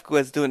 the ref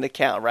was doing the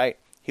count, right?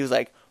 He was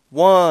like,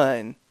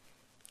 1,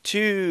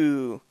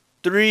 2,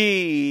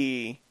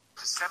 3,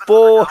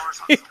 4,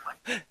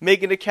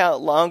 making the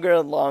count longer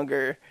and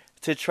longer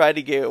to try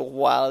to give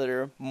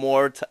Wilder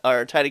or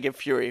try to give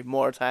Fury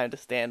more time to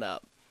stand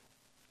up.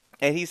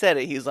 And he said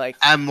it. He's like,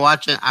 I'm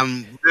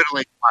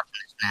literally watching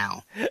this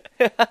now.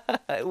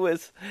 it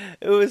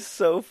was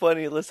so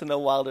funny to listen to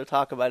Wilder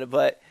talk about it.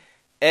 But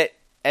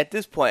at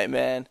this point,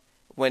 man,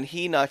 when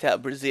he knocked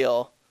out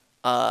Brazil,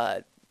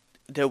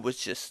 there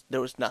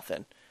was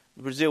nothing.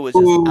 Brazil was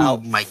just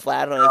out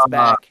flat on his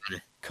back,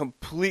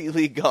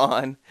 completely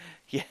gone.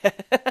 Yeah,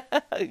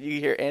 you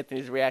hear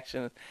Anthony's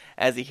reaction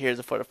as he hears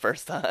it for the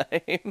first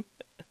time.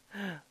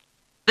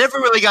 Never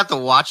really got to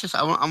watch this.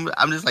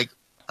 I'm just like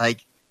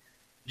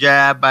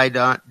jab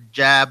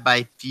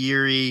by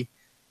Fury,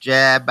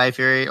 jab by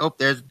Fury. Oh,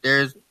 there's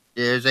a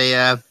there's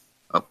a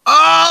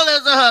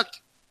hook.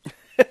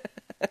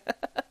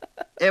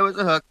 It was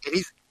a hook. And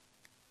he's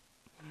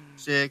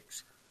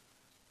 6,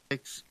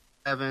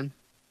 7.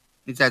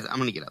 He says, "I'm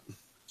gonna get up."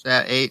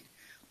 8.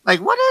 Like,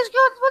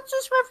 what's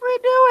this referee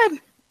doing?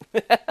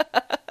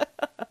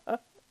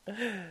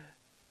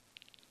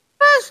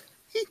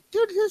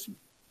 Dude, his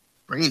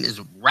brain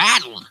is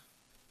rattled.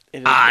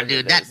 Dude,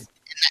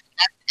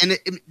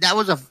 that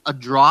was a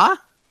draw.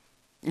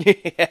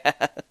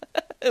 Yeah,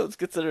 it was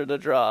considered a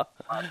draw.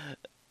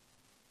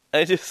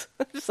 I just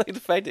like the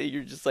fact that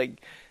you're just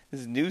like,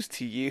 this is news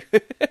to you.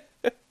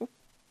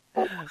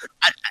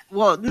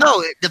 Well,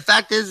 no, the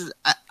fact is,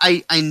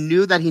 I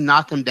knew that he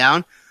knocked him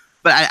down,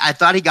 but I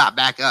thought he got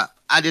back up.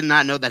 I did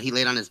not know that he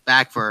laid on his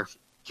back for,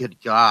 good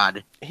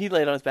God. He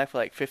laid on his back for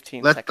like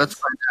 15 seconds. Let's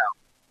find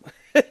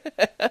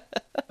out.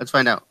 Let's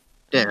find out.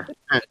 There.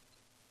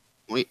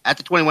 At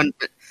the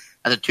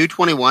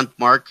 2:21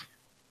 mark.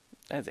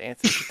 As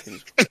Anthony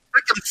continues. It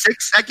took him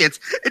 6 seconds.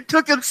 It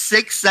took him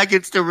 6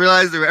 seconds to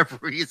realize the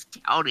referee is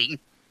counting.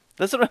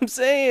 That's what I'm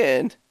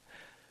saying.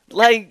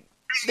 Like,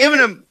 he's giving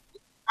him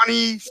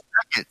 20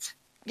 seconds.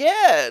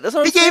 Yeah, that's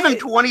what I'm saying. He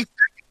gave him 20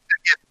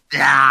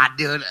 seconds.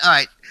 Dude. All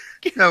right.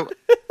 So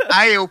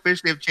I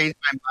officially have changed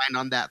my mind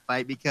on that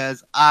fight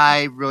because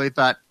I really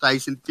thought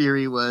Tyson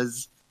Fury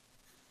was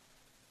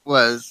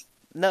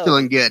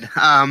feeling good.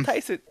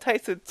 Tyson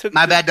took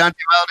my bad, Dante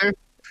Wilder.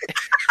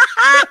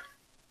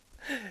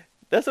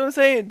 That's what I'm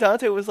saying.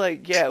 Dante was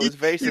like, yeah, it was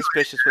very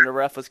suspicious when the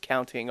ref was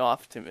counting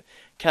off, and the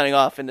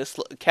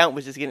count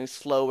was just getting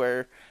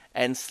slower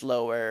and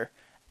slower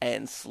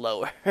and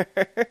slower.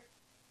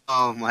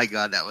 Oh my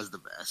God, that was the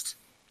best.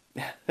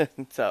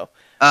 So,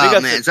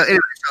 man. So anyway,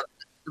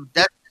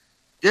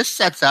 this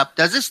sets up.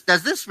 Does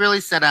this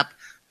really set up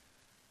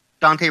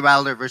Dante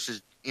Wilder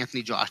versus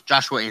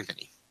Joshua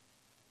Anthony?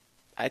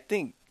 I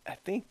think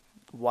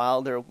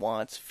Wilder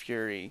wants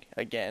Fury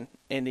again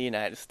in the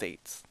United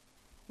States,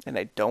 and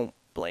I don't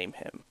blame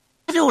him.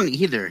 I don't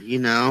either.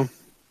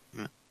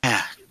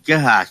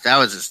 Gosh, that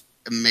was just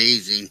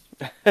amazing.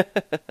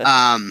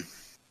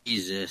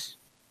 Jesus,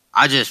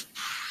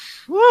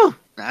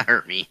 that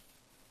hurt me.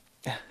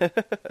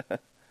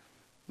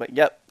 But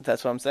yep,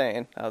 that's what I'm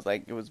saying. I was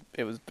like, it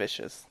was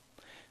vicious.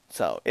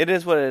 So it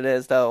is what it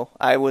is, though.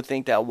 I would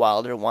think that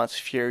Wilder wants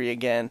Fury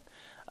again.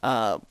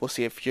 We'll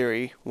see if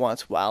Fury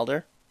wants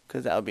Wilder,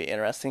 because that would be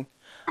interesting.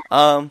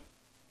 I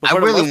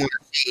really want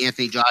to see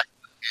Anthony Joshua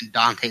and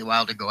Dante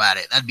Wilder go at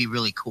it. That'd be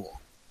really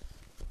cool.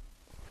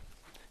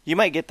 You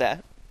might get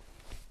that.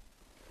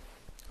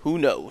 Who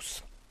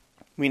knows?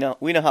 We know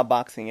how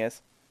boxing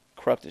is.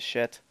 Corrupt as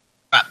shit.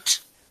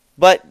 Corrupt.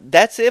 But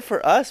that's it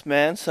for us,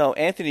 man. So,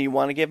 Anthony, you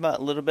want to give a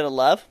little bit of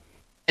love?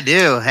 I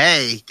do.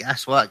 Hey,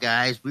 guess what,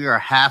 guys? We are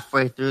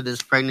halfway through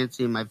this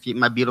pregnancy. My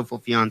beautiful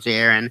fiance,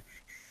 Erin,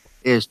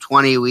 is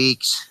 20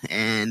 weeks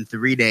and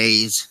 3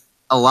 days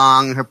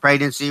along her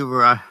pregnancy.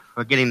 We're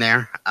getting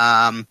there.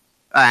 I'm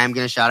going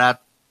to shout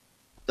out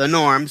the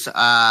norms.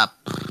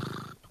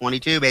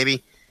 22,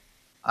 baby.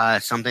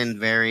 Something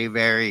very,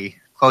 very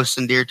close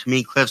and dear to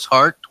me, Cliff's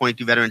heart.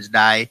 22 veterans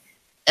die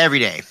every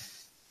day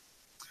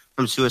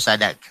from suicide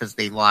that because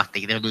they lost,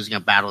 they're losing a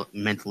battle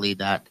mentally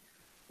that,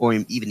 or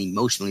even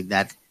emotionally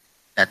that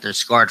they're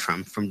scarred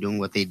from doing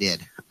what they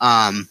did.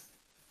 I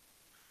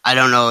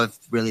don't know if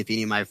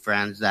any of my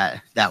friends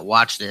that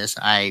watch this.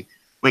 I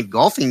went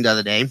golfing the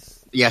other day,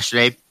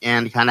 yesterday,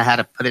 and kind of had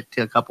to put it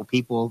to a couple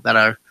people that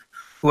are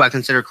who I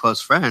consider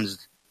close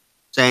friends,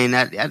 saying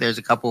that there's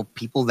a couple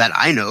people that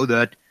I know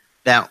that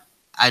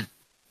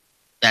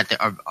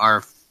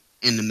are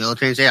in the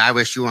military and say, I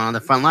wish you were on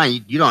the front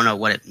line. You don't know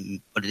what it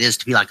is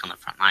to be like on the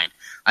front line.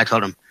 I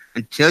told them,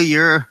 until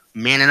you're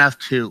man enough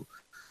to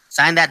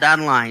sign that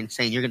dotted line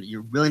saying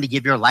you're willing to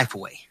give your life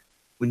away,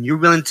 when you're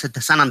willing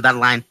to sign on the dotted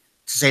line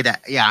to say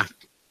that, yeah,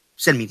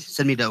 send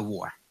me to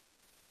war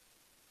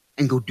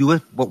and go do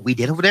it, what we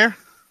did over there,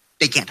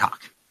 they can't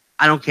talk.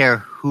 I don't care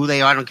who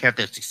they are. I don't care if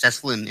they're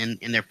successful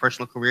in their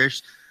personal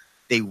careers.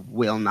 They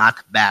will not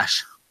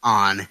bash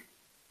on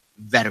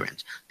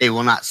veterans. They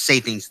will not say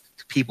things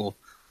to people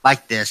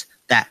like this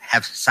that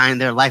have signed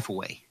their life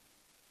away,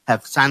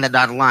 have signed that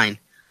dotted line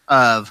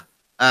of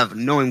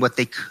knowing what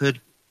they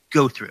could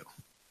go through.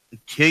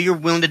 Until you're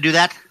willing to do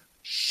that,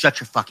 shut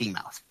your fucking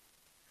mouth.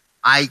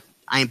 I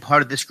am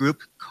part of this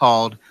group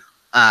called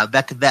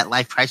Vet to Vet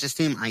Life Crisis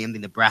Team. I am the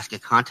Nebraska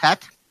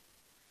contact.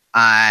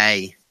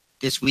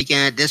 This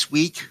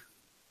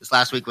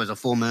last week was a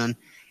full moon,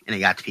 and I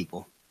got to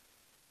people.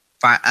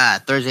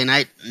 Thursday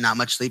night, not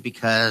much sleep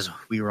because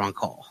we were on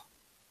call.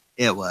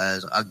 It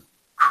was a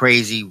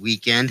crazy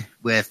weekend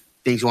with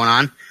things going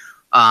on.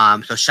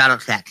 So shout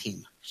out to that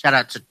team. Shout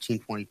out to Team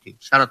 22.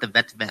 Shout out to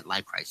Vet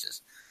Life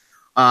Crisis.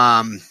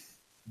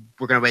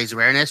 We're going to raise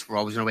awareness. We're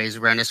always going to raise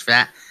awareness for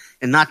that.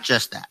 And not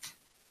just that.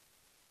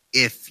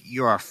 If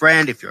you're a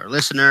friend, if you're a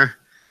listener,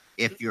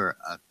 if you're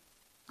a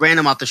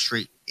random off the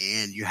street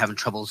and you're having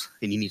troubles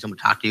and you need someone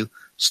to talk to,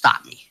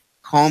 stop me.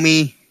 Call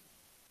me,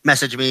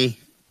 message me,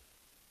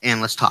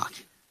 and let's talk.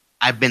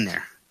 I've been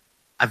there.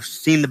 I've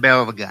seen the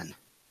barrel of a gun.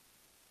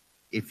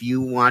 If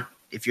you're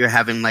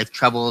having life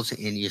troubles and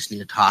you just need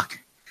to talk,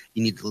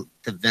 you need to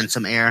vent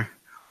some air,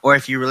 or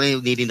if you're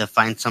really needing to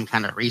find some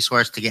kind of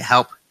resource to get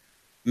help,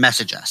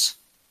 message us.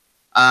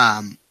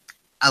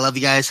 I love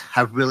you guys.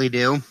 I really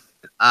do.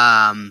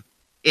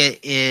 It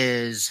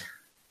is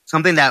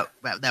something that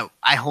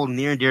I hold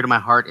near and dear to my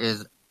heart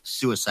is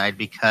suicide,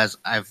 because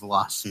I've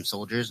lost some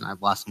soldiers and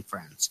I've lost some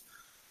friends.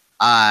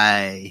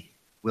 I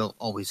will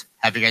always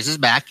have you guys'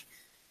 back.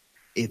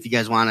 If you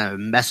guys want to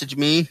message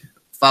me,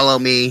 follow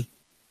me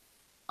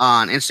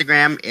on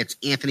Instagram. It's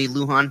Anthony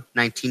Lujan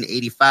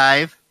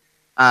 1985.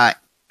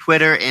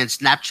 Twitter and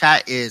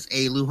Snapchat is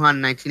A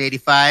Lujan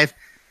 1985.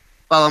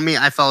 Follow me,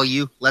 I follow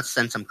you. Let's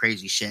send some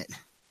crazy shit.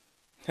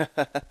 And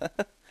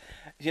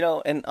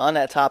on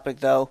that topic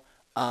though,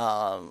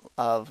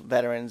 of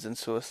veterans and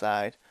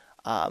suicide,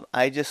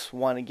 I just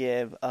want to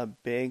give a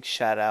big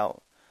shout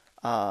out.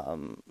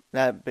 Not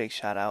a big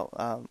shout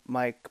out.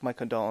 My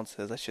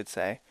condolences, I should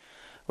say.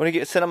 I want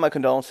to send out my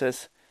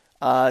condolences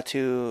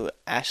to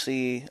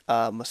Ashley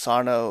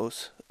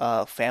Masarno's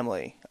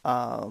family.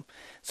 So,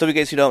 if you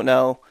guys who don't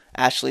know,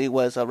 Ashley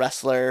was a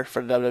wrestler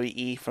for the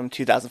WWE from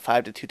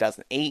 2005 to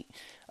 2008.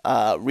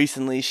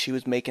 Recently, she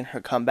was making her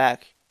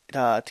comeback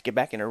to get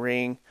back in the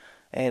ring,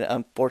 and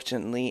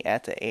unfortunately,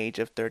 at the age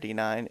of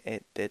 39,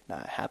 it did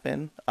not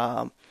happen.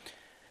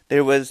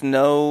 There was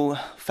no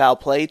foul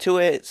play to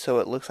it, so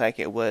it looks like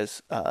it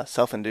was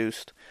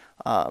self-induced.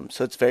 So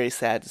it's very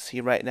sad to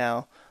see right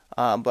now.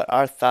 But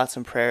our thoughts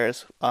and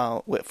prayers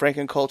with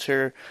Franken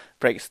Culture,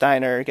 Frank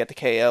Steiner, Get the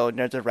KO,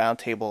 Nerds of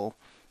Roundtable,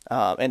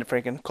 and the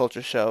Franken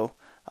Culture Show.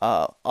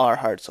 Our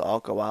hearts all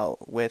go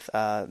out with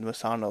the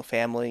Masano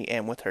family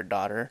and with her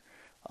daughter.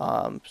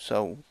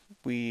 So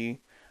we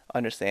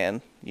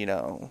understand,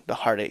 the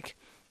heartache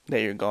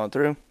that you're going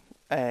through,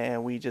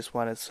 and we just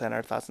want to send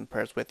our thoughts and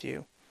prayers with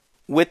you.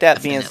 With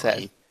that being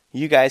said,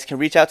 you guys can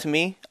reach out to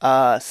me,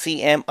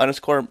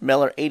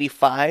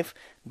 CM_Miller85.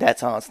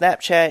 That's on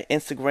Snapchat,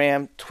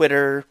 Instagram,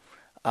 Twitter,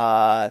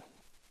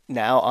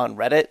 now on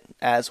Reddit,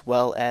 as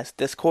well as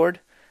Discord.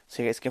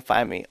 So you guys can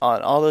find me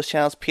on all those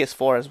channels,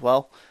 PS4 as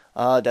well.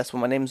 That's what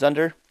my name's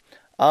under.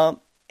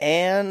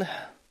 And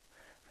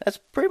that's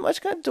pretty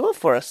much going to do it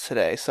for us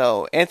today.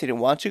 So, Anthony,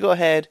 why don't you go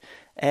ahead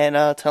and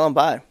tell them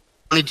bye.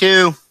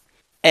 22.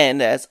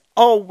 And as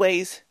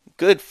always,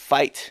 good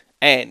fight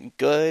and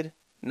good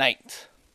night.